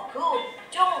so good.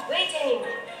 Don't wait anymore.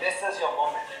 This is your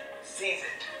moment. Seize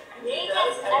it. Meet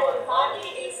us at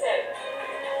Wadhwani ESL.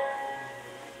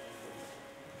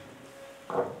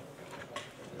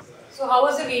 So how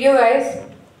was the video, guys?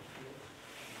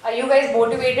 Are you guys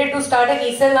motivated to start an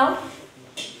ESL now?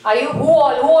 Are you? Who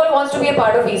all wants to be a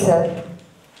part of ESL?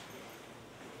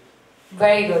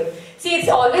 Very good. See, it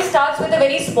always starts with a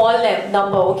very small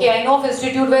number. Okay, I know of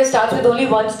institute where it starts with only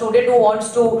one student who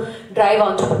wants to drive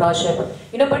entrepreneurship.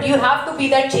 But you have to be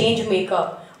that change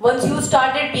maker. Once you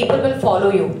start it, people will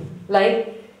follow you.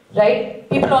 Right?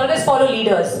 People always follow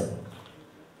leaders.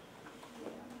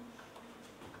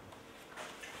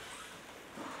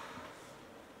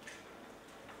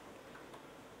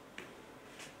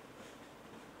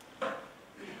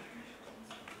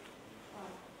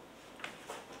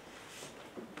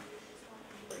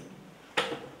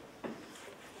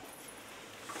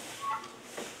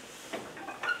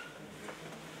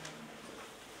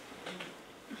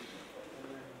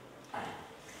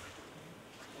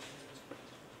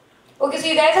 so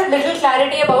you guys have little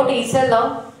clarity about ECEL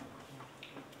now?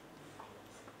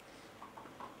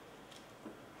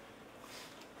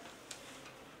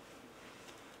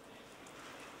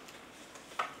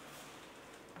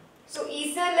 So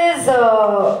ECEL is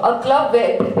a club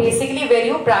basically where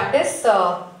you practice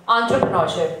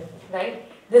entrepreneurship, right?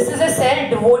 This is a cell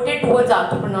devoted towards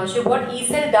entrepreneurship. What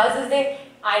ECEL does is they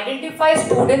identify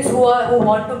students who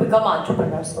want to become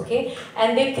entrepreneurs, okay?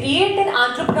 And they create an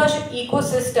entrepreneurship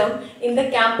ecosystem in the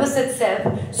campus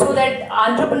itself so that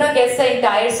entrepreneur gets the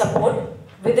entire support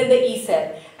within the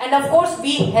ECEL. And of course,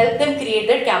 we help them create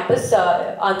that campus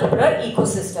entrepreneur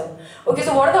ecosystem. Okay,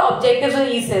 so what are the objectives of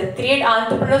ECEL? Create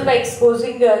entrepreneurs by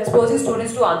exposing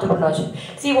students to entrepreneurship.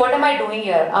 See, what am I doing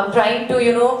here? I'm trying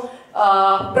to,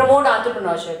 promote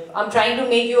entrepreneurship. I'm trying to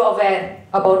make you aware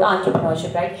about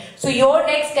entrepreneurship, right? So your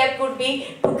next step would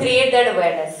be to create that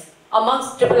awareness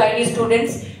amongst IIIT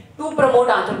students to promote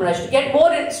entrepreneurship, get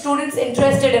more students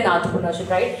interested in entrepreneurship,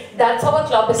 right? That's how a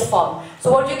club is formed.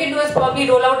 So what you can do is probably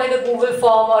roll out like a Google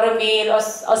form or a mail or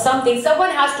something.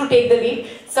 Someone has to take the lead.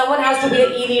 Someone has to be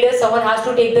the e-leader. Someone has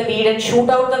to take the lead and shoot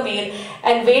out the mail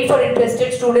and wait for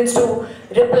interested students to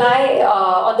reply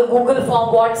on the Google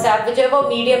form, WhatsApp, whichever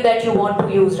medium that you want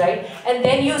to use, right? And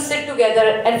then you sit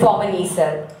together and form an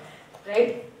e-cell,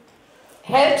 right?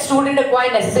 Help students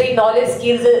acquire necessary knowledge,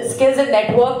 skills and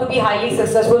network to be highly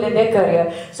successful in their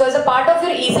career. So as a part of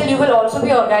your ECEL, you will also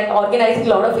be organizing a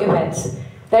lot of events.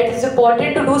 Right? It's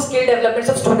important to do skill developments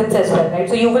of students as well. Right?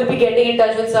 So you will be getting in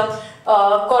touch with some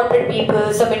corporate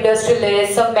people, some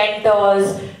industrialists, some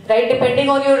mentors, right? Depending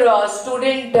on your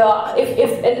student,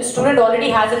 if a student already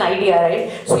has an idea,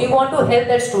 right? So you want to help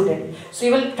that student. So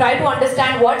you will try to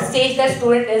understand what stage that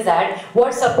student is at,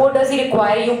 what support does he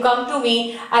require. You come to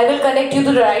me, I will connect you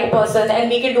to the right person and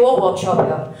we can do a workshop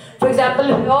here. For example,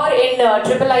 here in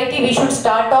IIIT, we should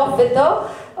start off with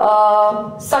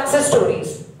the success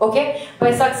stories. Okay,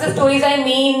 by success stories I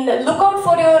mean look out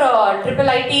for your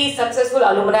IIIT successful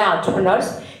alumni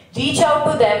entrepreneurs, reach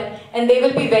out to them and they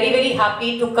will be very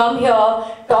happy to come here,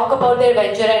 talk about their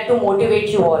venture and to motivate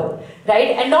you all, right?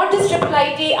 And not just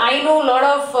IIIT, I know a lot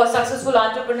of successful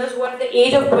entrepreneurs who are at the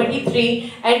age of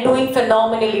 23 and doing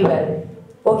phenomenally well.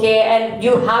 Okay, and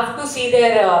you have to see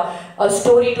their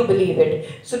story to believe it.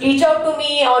 So reach out to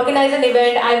me, organize an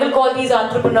event, I will call these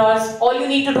entrepreneurs. All you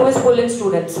need to do is pull in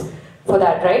students for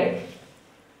that, right?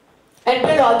 And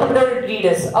build entrepreneurial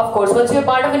leaders. Of course, once you're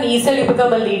part of an ECEL, you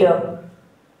become a leader.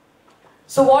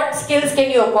 So what skills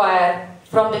can you acquire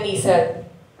from the ECEL?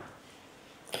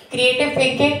 Creative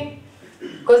thinking,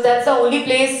 because that's the only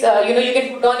place you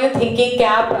can put on your thinking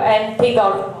cap and think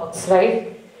out of the box,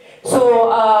 right? So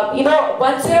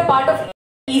once you're a part of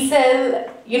ECEL,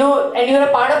 and you're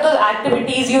a part of those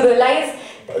activities, you realize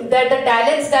that the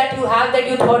talents that you have that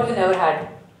you thought you never had.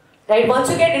 Right? Once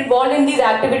you get involved in these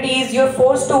activities, you're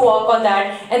forced to work on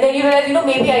that, and then you realize,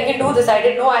 maybe I can do this. I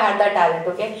didn't know I had that talent.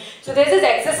 Okay, so there's this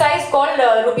exercise called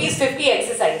rupees 50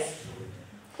 exercise.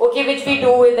 Okay, which we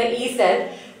do in the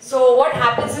ECEL. So what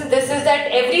happens in this is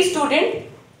that every student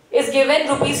is given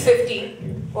rupees 50.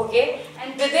 Okay,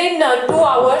 and within 2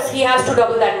 hours he has to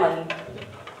double that money.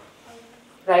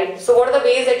 Right? So what are the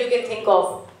ways that you can think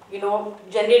of,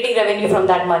 generating revenue from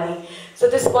that money? So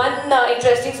this one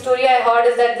interesting story I heard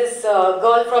is that this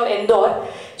girl from Indore,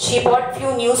 she bought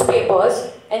few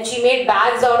newspapers and she made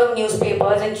bags out of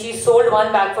newspapers and she sold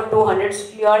one bag for 200.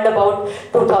 She earned about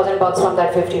 2,000 bucks from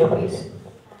that 50 rupees.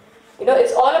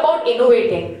 It's all about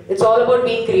innovating. It's all about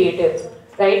being creative,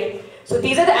 right? So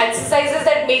these are the exercises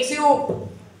that makes you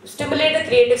stimulate the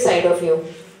creative side of you,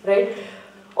 right?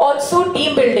 Also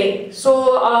team building.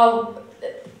 So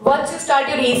once you start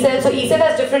your ECEL, so ECEL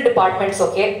has different departments,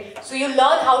 okay? So you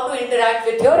learn how to interact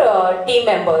with your team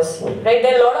members, right?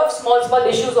 There are a lot of small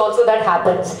issues also that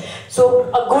happens. So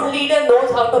a good leader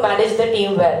knows how to manage the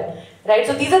team well, right?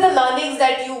 So these are the learnings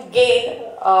that you gain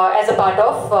as a part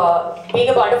of being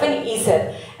a part of an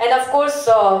ECEL. And of course,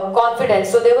 confidence.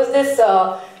 So there was this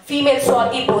female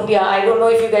Swati Bundia. I don't know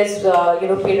if you guys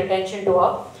paid attention to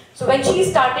her. So when she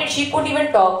started, she couldn't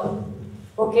even talk.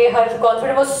 Okay, her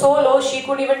confidence was so low, she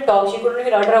couldn't even talk, she couldn't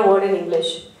even utter a word in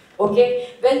English. Okay,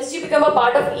 when she became a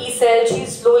part of ECEL, she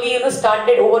slowly,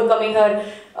 started overcoming her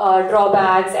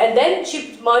drawbacks, and then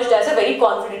she emerged as a very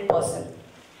confident person.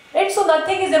 Right, so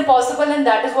nothing is impossible, and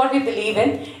that is what we believe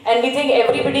in, and we think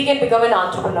everybody can become an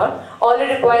entrepreneur. All it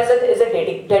requires is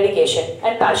a dedication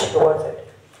and passion towards it.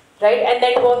 Right, and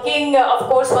networking, of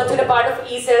course, once you're a part of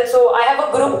ECEL, so I have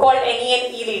a group called NE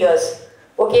and E Leaders.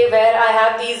 Okay, where I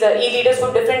have these e-leaders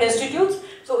from different institutes.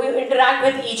 So we interact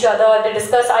with each other, they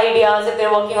discuss ideas if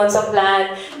they're working on some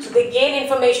plan. So So they gain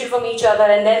information from each other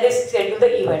and then they schedule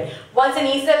the event. Once an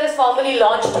e-cell is formally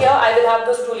launched here, I will have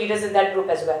those 2 leaders in that group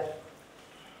as well.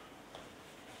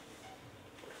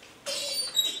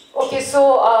 Okay,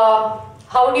 so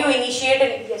how do you initiate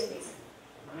an... Yes, please.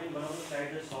 I mean, one of the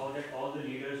slides I saw that all the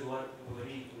leaders who are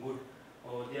very good,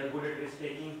 they are good at risk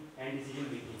taking and decision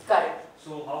making. Correct.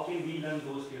 So how can we learn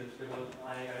those skills? Because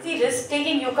I See, risk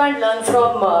taking you can't learn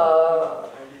from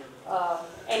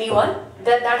anyone.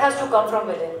 That has to come from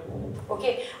within.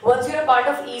 Okay. Once you're a part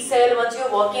of e-cell, once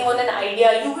you're working on an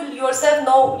idea, you will yourself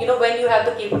know, when you have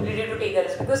the capability to take a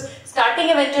risk. Because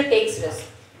starting a venture takes risk.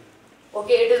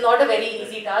 Okay, it is not a very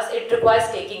easy task. It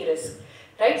requires taking risk.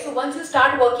 Right? So once you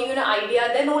start working on an idea,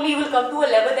 then only you will come to a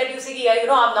level that you say, yeah,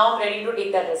 I'm ready to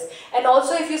take that risk. And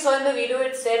also, if you saw in the video,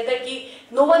 it said that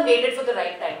no one waited for the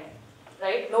right time.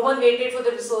 Right? No one waited for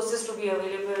the resources to be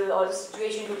available or the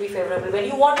situation to be favorable. When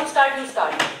you want to start, you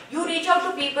start. You reach out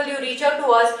to people, you reach out to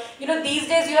us. These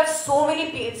days you have so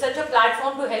many people, such a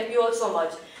platform to help you all so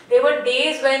much. There were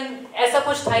days when aisa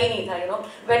kuch tha hi nahi tha,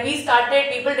 When we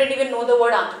started, people didn't even know the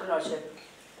word entrepreneurship.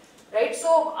 Right?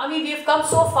 So, we've come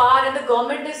so far and the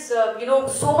government is,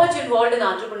 so much involved in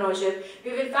entrepreneurship.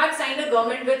 We've in fact signed a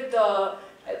project with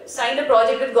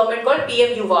government called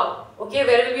PM Yuva, okay,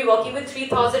 where we'll be working with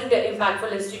 3,000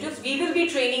 impactful institutes. We will be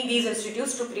training these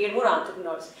institutes to create more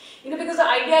entrepreneurs. Because the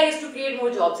idea is to create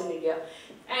more jobs in India.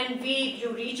 And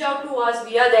you reach out to us,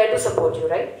 we are there to support you,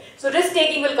 right? So risk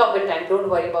taking will come with time, don't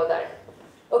worry about that.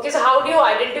 Okay, so how do you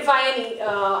identify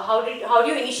how do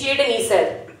you initiate an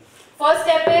e-cell? First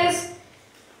step is,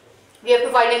 we have to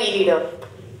find an e-leader,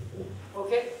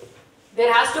 okay?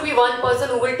 There has to be one person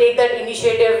who will take that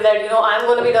initiative that, I'm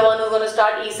going to be the one who's going to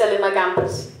start e-cell in my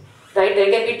campus, right? There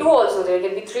can be 2 also, there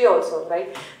can be 3 also,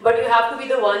 right? But you have to be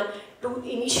the one to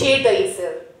initiate the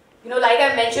e-cell. Like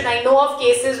I mentioned, I know of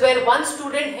cases where one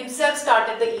student himself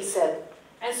started the e-cell.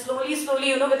 And slowly,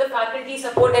 with the faculty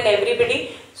support and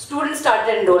everybody, students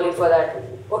started enrolling for that.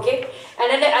 Okay?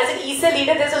 And then as an e-cell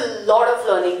leader, there's a lot of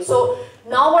learning. So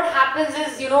now what happens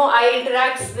is, I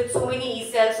interact with so many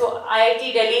e-cells. So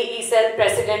IIIT Delhi e-cell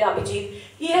president Abhijit,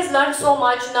 he has learned so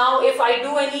much. Now if I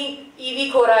do any EV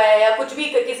ho raha hai, ya kuch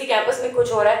bhi kisi campus mein kuch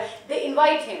ho raha hai, they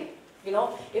invite him.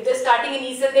 If they're starting an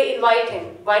e-cell, they invite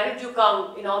him. Why don't you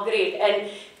come, inaugurate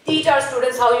and teach our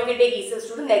students how you can take e-cells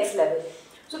to the next level.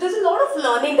 So there's a lot of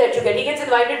learning that you get. He gets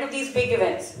invited to these big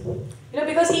events,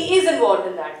 because he is involved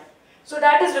in that. So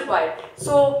that is required.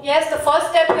 So yes, the first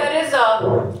step here is,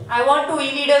 I want 2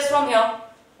 e-leaders from here.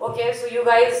 Okay, so you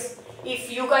guys,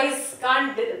 if you guys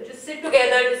can't just sit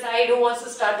together, decide who wants to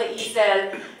start the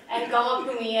e-cell and come up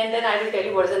to me and then I will tell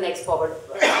you what is the next forward.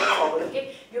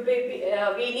 Okay,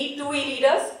 we need 2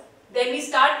 e-leaders. Then we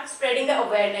start spreading the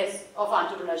awareness of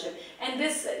entrepreneurship. And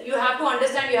this, you have to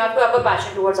understand, you have to have a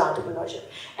passion towards entrepreneurship.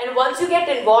 And once you get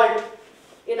involved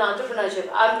in entrepreneurship,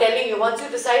 I'm telling you, once you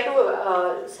decide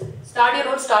to start your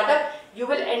own startup, you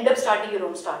will end up starting your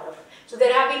own startup. So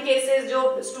there have been cases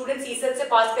where students e-cell se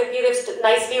pass karke, they're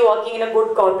nicely working in a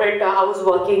good corporate house,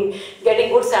 working,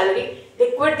 getting good salary.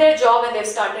 They quit their job and they've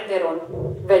started their own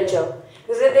venture.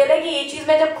 Because they're like, ये चीज़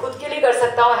मैं जब खुद के लिए कर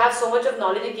सकता हूँ, I have so much of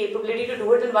knowledge and capability to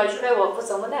do it, then why should I work for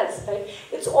someone else, right?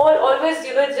 It's always,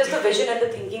 it's just the vision and the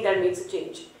thinking that makes a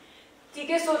change.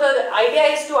 Okay, so the idea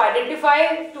is to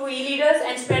identify 2 e-leaders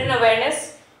and spread an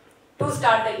awareness to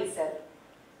start the e-cell.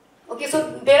 Okay,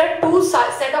 so there are 2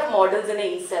 set of models in an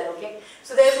e-cell, okay?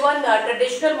 So there's one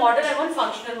traditional model and one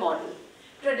functional model.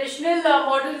 Traditional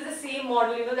model is the same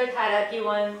model, that hierarchy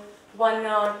one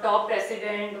top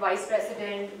president, vice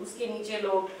president, uske niche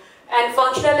log. And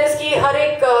functional is ki har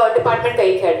ek department ka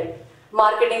ek head,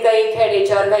 marketing ka ek head,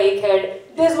 HR ka ek head.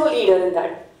 There's no leader in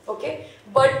that, okay?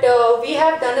 But we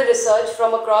have done a research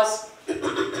from across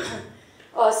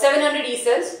 700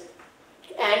 e-cells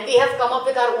and we have come up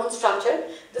with our own structure.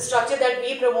 The structure that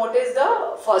we promote is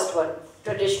the first one,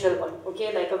 traditional one,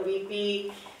 okay? Like a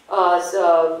VP,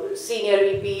 senior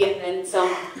VP and then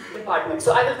some department.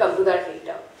 So I will come to that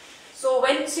later. So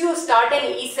once you start an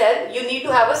e-cell, you need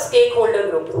to have a stakeholder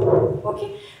group.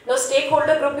 Okay. Now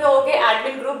stakeholder group में हो गए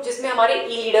admin group जिसमें हमारे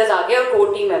e-leaders आ गए और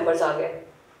core team members आ गए.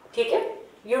 ठीक है?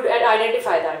 You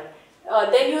identify that.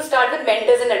 Then you start with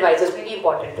mentors and advisors. Really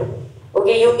important.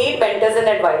 Okay. You need mentors and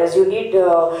advisors. You need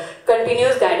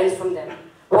continuous guidance from them.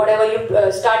 Whatever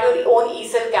you start your own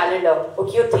e-cell calendar.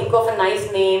 Okay. You think of a nice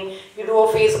name. You do a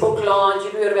Facebook launch.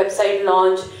 You do your website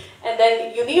launch. And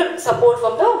then you need support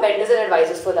from the mentors and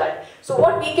advisors for that. So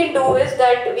what we can do is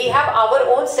that we have our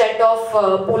own set of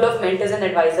pool of mentors and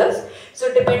advisors.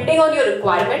 So depending on your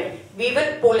requirement, we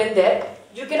will pull in there.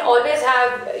 You can always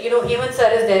have, Hemant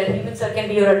sir is there. Hemant sir can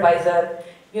be your advisor.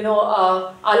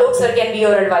 Alok sir can be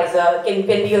your advisor, can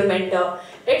be your mentor,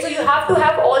 right? So you have to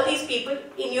have all these people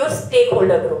in your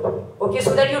stakeholder group, okay,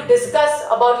 so that you discuss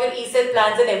about your e-cell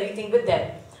plans and everything with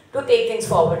them to take things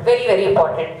forward. Very, very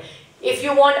important. If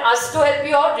you want us to help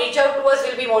you out, reach out to us,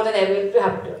 we'll be more than happy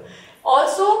to.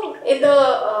 Also, in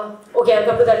the, okay, I'll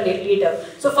come to that later.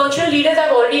 So functional leaders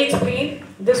I've already explained.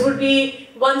 This would be,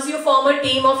 once you form a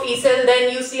team of e-cell,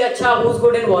 then you see, acha, who's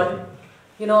good in what?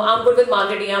 I'm good with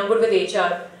marketing, I'm good with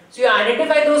HR. So you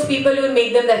identify those people, you will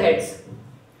make them the heads.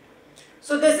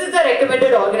 So this is the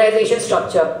recommended organization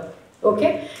structure,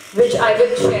 okay, which I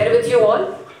will share with you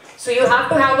all. So you have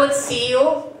to have one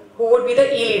CEO who would be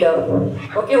the E-leader,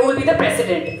 okay, who will be the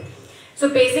president. So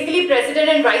basically, president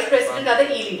and vice president are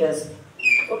the E-leaders.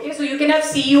 Okay, so you can have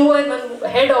CEO and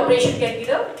one head operation can be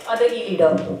the other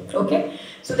E-leader. Okay,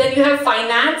 so then you have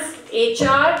finance,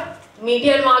 HR,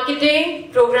 media and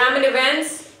marketing, program and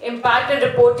events, impact and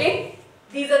reporting.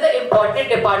 These are the important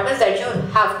departments that you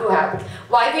have to have.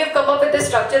 Why we have come up with this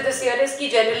structure this year is that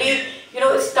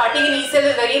generally, starting an e-cell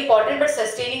is very important, but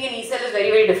sustaining an e-cell is very,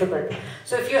 very difficult.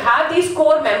 So if you have these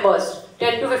core members,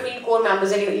 10 to 15 core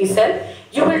members in your e-cell,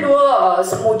 you will do a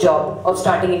smooth job of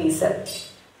starting an e-cell.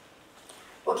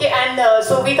 Okay, and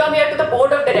so we come here to the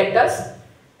board of directors,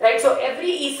 right? So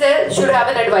every e-cell should have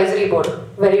an advisory board,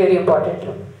 very, very important,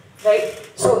 right?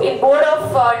 So in board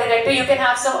of director, you can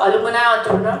have some alumni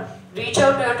entrepreneur, reach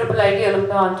out to your IIIT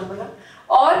alumni entrepreneur,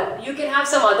 or you can have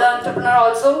some other entrepreneur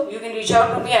also. You can reach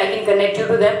out to me, I can connect you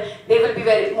to them. They will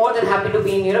be more than happy to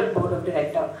be in your board of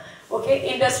director.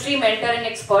 Okay, industry mentor and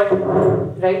expert,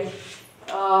 right?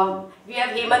 We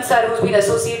have Hemant sir, who's been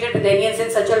associated with NEN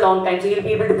since such a long time, so he'll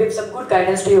be able to give some good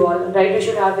guidance to you all, right? You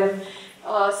should have him.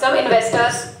 Some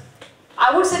investors.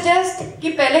 I would suggest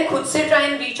कि पहले खुद से try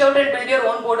and reach out and build your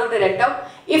own board of director.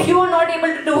 If you are not able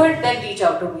to do it, then reach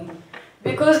out to me.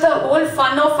 Because the whole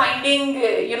fun of finding,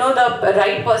 the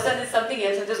right person is something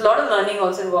else. So there's a lot of learning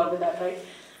also involved with that, right?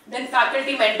 Then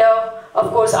faculty mentor,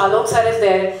 of course, Alok sir is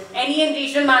there. NEN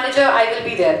regional manager, I will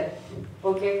be there.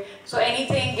 Okay, so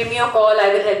anything, give me a call,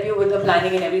 I will help you with the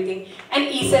planning and everything. And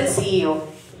e-cell CEO.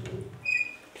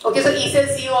 Okay, so e-cell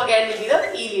CEO again will be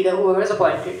the e-leader, whoever is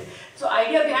appointed. So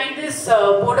idea behind this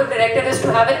board of directors is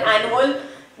to have an annual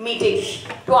meeting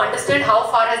to understand how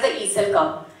far has the e-cell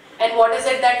come and what is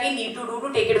it that we need to do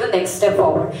to take it to the next step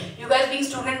forward. You guys being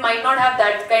student might not have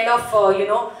that kind of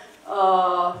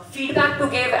feedback to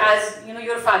give as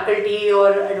your faculty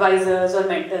or advisors or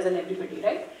mentors and everybody,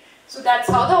 right? So that's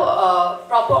how the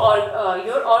proper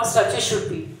your org structure should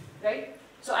be, right?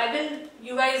 So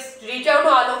you guys reach out to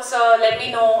Alok sir, let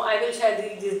me know, I will share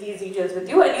these details with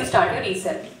you and you start your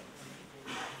e-cell.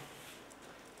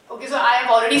 Okay, so I have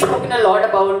already spoken a lot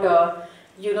about,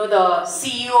 the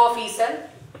CEO of e-cell.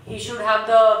 He should have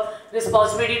the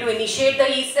responsibility to initiate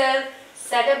the e-cell,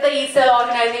 set up the e-cell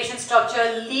organization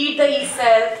structure, lead the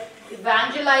e-cell,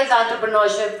 evangelize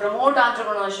entrepreneurship, promote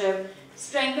entrepreneurship,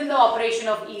 strengthen the operation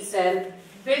of e-cell,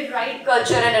 build right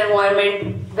culture and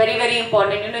environment, very, very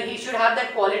important. He should have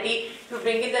that quality to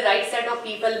bring in the right set of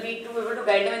people, be able to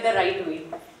guide them in the right way,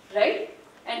 right?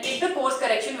 And take the course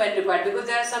correction when required, because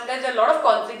sometimes there are a lot of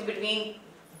conflicts between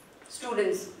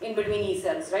students in between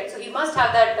e-cells, right? So he must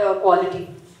have that quality.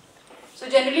 So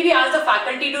generally we ask the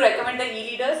faculty to recommend the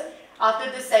e-leaders.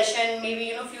 After this session,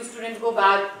 maybe few students go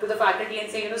back to the faculty and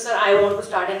say, sir, I want to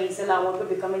start an e-cell, I want to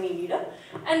become an e-leader,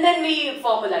 and then we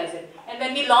formalize it. And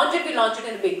when we launch it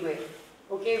in a big way.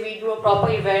 Okay, we do a proper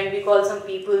event, we call some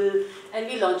people, and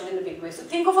we launch it in a big way. So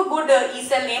think of a good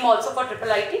e-cell name also for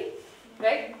IIIT,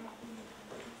 right?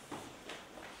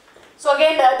 So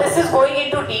again, this is going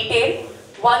into detail.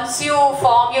 Once you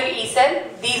form your e-cell,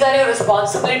 these are your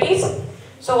responsibilities.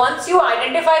 So once you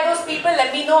identify those people,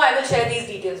 let me know, I will share these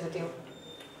details with you.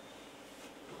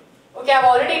 Okay, I've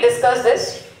already discussed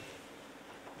this.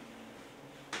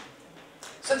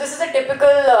 So this is a typical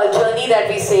journey that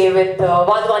we say with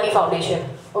Wadhwani Foundation.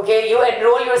 Okay, you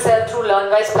enroll yourself through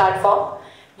LearnWise platform.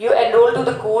 You enroll to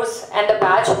the course and the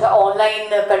batch, the online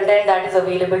content that is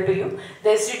available to you.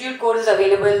 The institute course is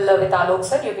available with Alok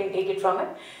sir, you can take it from him.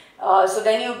 So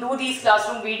then you do these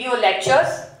classroom video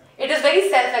lectures. It is very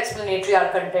self-explanatory,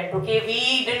 our content, okay?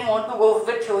 We didn't want to go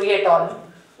with theory at all.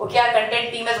 Okay, our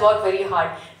content team has worked very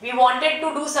hard. We wanted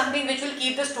to do something which will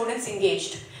keep the students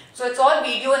engaged. So it's all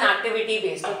video and activity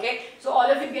based, okay? So all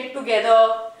of you get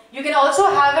together. You can also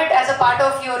have it as a part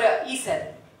of your e-cell.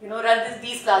 Run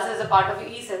these classes as a part of your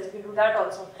e-cells. You can do that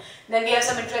also. Then we have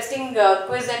some interesting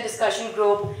quiz and discussion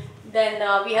group. Then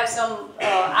we have some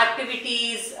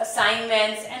activities,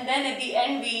 assignments, and then at the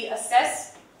end we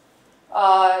assess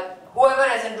whoever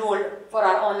has enrolled for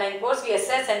our online course. We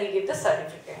assess and we give the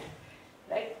certificate,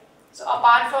 right?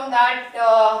 apart from that,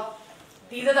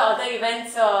 these are the other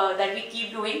events that we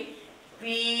keep doing.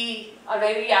 We are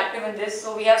very active in this.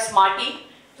 So we have Smarty.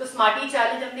 So Smarty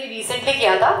challenge हमने recently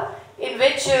किया था, in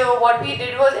which what we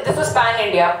did was, this was pan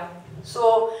India.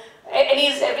 So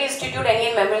every institute,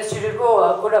 any member institute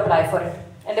could apply for it,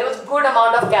 and there was good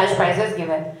amount of cash prizes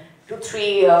given to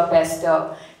 3 best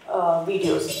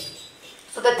videos.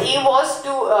 So the theme was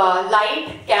to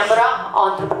light, camera,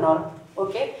 entrepreneur.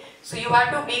 Okay, so you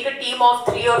have to make a team of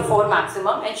 3 or 4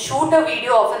 maximum and shoot a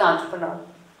video of an entrepreneur.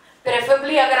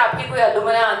 Preferably, अगर आपकी कोई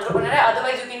alumni entrepreneur है,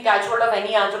 otherwise you can catch hold of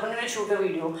any entrepreneur and shoot a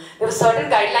video. There were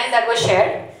certain guidelines that were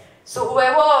shared. So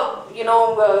whoever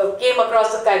came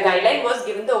across the guideline was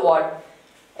given the award.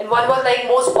 And one was like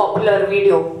most popular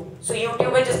video. So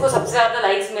YouTube में जिसको सबसे ज़्यादा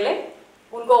likes मिले,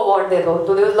 उनको award दे दो.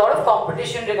 So there was a lot of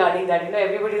competition regarding that.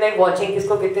 Everybody like watching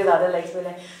किसको कितने ज़्यादा likes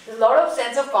मिले. There's a lot of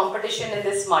sense of competition in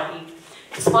this Smarty.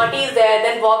 Smarty is there,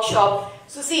 then workshop.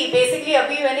 So see, basically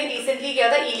अभी मैंने recently किया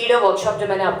था e-leader workshop जो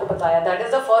मैंने आपको बताया. That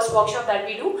is the first workshop that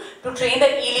we do to train the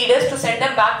e-leaders to send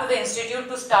them back to the institute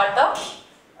to start the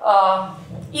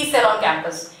e-cell on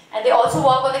campus. And they also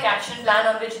work on the action plan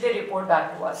on which they report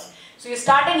back to us. So you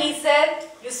start an e-cell,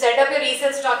 you set up your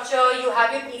e-cell structure, you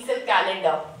have your e-cell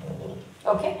calendar.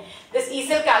 Okay, this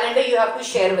e-cell calendar you have to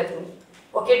share with me.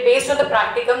 Okay, based on the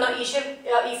practicum. Now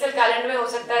e-cell calendar में हो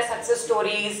सकता है success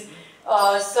stories,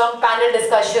 some panel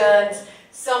discussions,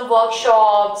 some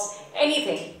workshops,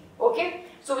 anything. Okay,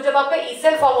 so जब आपका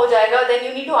e-cell form हो जाएगा, then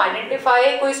you need to identify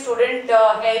कोई student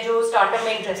है जो startup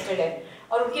में interested है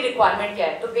और उनकी requirement क्या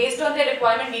है. तो based on their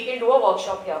requirement we can do a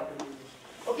workshop here.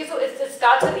 Okay, so it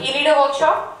starts with e-leader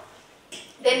workshop.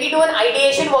 Then we do an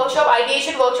ideation workshop.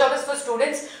 Ideation workshop is for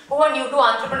students who are new to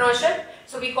entrepreneurship.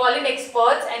 So we call in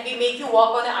experts and we make you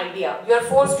work on an idea. You are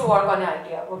forced to work on an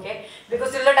idea, okay?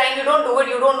 Because till the time you don't do it,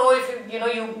 you don't know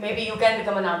if maybe you can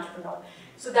become an entrepreneur.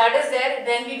 So that is there.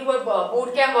 Then we do a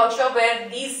boot camp workshop where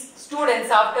these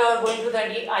students, after going to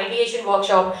the ideation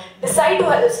workshop, decide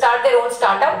to start their own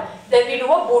startup. Then we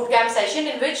do a boot camp session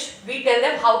in which we tell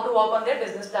them how to work on their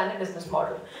business plan and business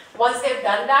model. Once they've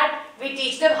done that, we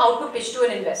teach them how to pitch to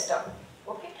an investor.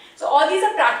 Okay. So all these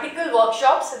are practical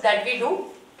workshops that we do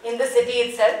in the city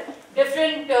itself.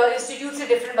 Different institutes से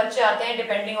different बच्चे आते हैं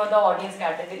depending on the audience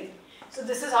category. So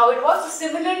this is how it works. So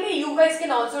similarly, you guys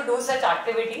can also do such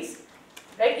activities,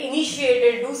 right? Initiate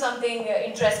it, do something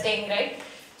interesting, right?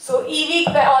 So e-week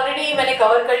पे already मैंने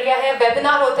cover कर लिया है.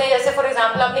 Webinar होते हैं जैसे for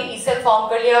example आपने e-cell form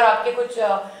कर लिया और आपके कुछ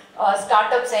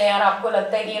startups हैं यार, आपको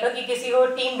लगता है कि कि किसी को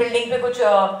team building पे कुछ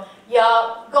या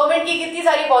गवर्नमेंट की कितनी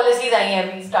सारी पॉलिसीज आई हैं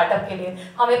अभी स्टार्टअप के लिए,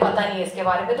 हमें पता नहीं है इसके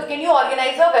बारे में, तो can you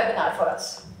organise a webinar for us.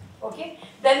 Okay,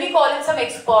 then we call in some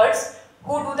experts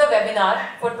who do the webinar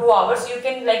for 2 hours. You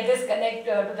can like this connect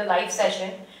to the live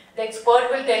session. The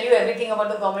expert will tell you everything about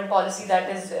the government policy that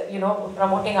is,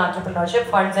 promoting entrepreneurship,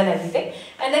 funds and everything.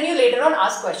 And then you later on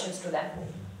ask questions to them.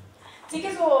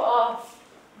 Okay, so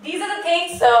these are the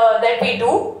things that we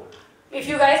do. If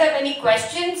you guys have any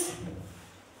questions,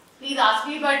 please ask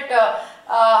me. But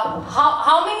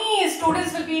how many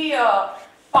students will be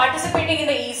participating in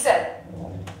the e-cell?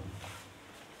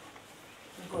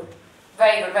 Good.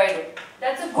 Very good, very good.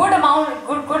 That's a good amount,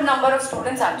 good number of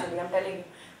students actually, I'm telling you.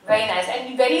 Very nice.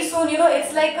 And very soon,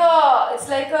 it's like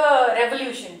a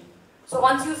revolution. So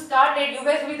once you start it, you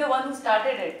guys will be the one who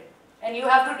started it. And you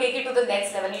have to take it to the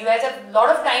next level. You guys have a lot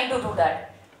of time to do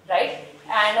that, right?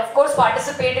 And of course,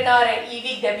 participate in our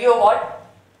e-week debut award,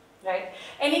 right?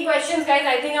 Any questions, guys?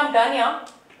 I think I'm done here.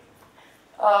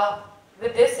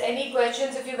 With this, any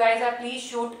questions, if you guys have, please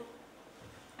shoot.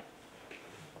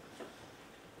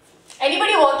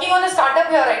 Anybody working on a startup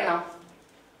here right now?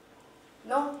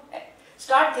 No?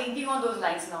 Start thinking on those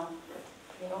lines now.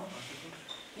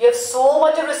 You have so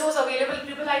much of resource available.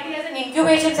 IIIT has an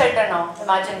incubation center now.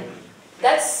 Imagine.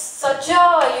 That's such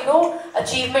a,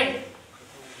 achievement.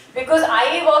 Because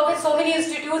I work with so many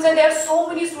institutes and there are so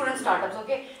many student startups,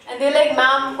 okay? And they're like,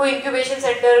 ma'am, koi incubation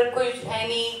center, koi hai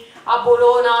nahi. Aap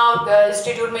bolo na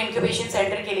institute mein incubation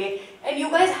center ke liye. And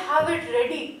you guys have it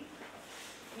ready.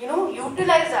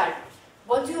 Utilize that.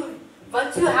 Once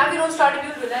you have your own startup,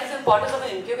 you realize the importance of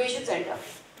an incubation center.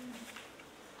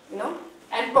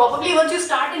 And probably once you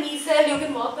start an e-cell, you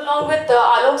can work along with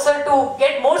Alok sir to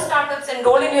get more startups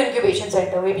enrolled in your incubation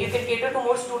center. Maybe you can cater to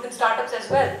more student startups as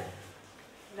well.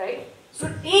 Right? So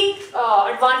take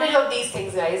advantage of these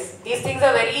things, guys. These things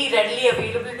are very readily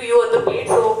available to you on the plate.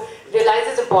 So realize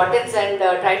its importance and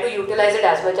try to utilize it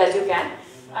as much as you can.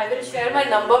 I will share my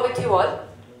number with you all.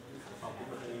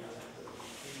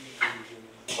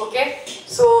 Okay.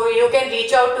 So you can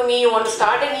reach out to me. You want to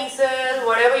start an e-cell,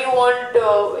 whatever you want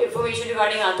information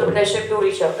regarding entrepreneurship, to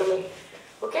reach out to me.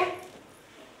 Okay?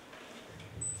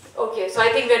 Okay, so I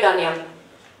think we're done here.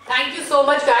 Thank you so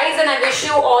much, guys, and I wish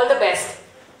you all the best.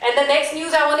 And the next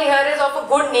news I want to hear is of a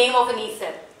good name of an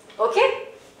e-cell. Okay?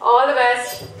 All the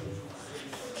best.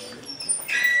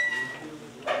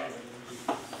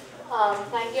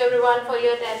 Thank you everyone for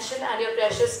your attention and your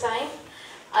precious time.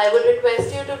 I would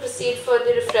request you to proceed for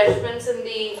the refreshments in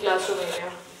the classroom area.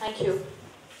 Thank you.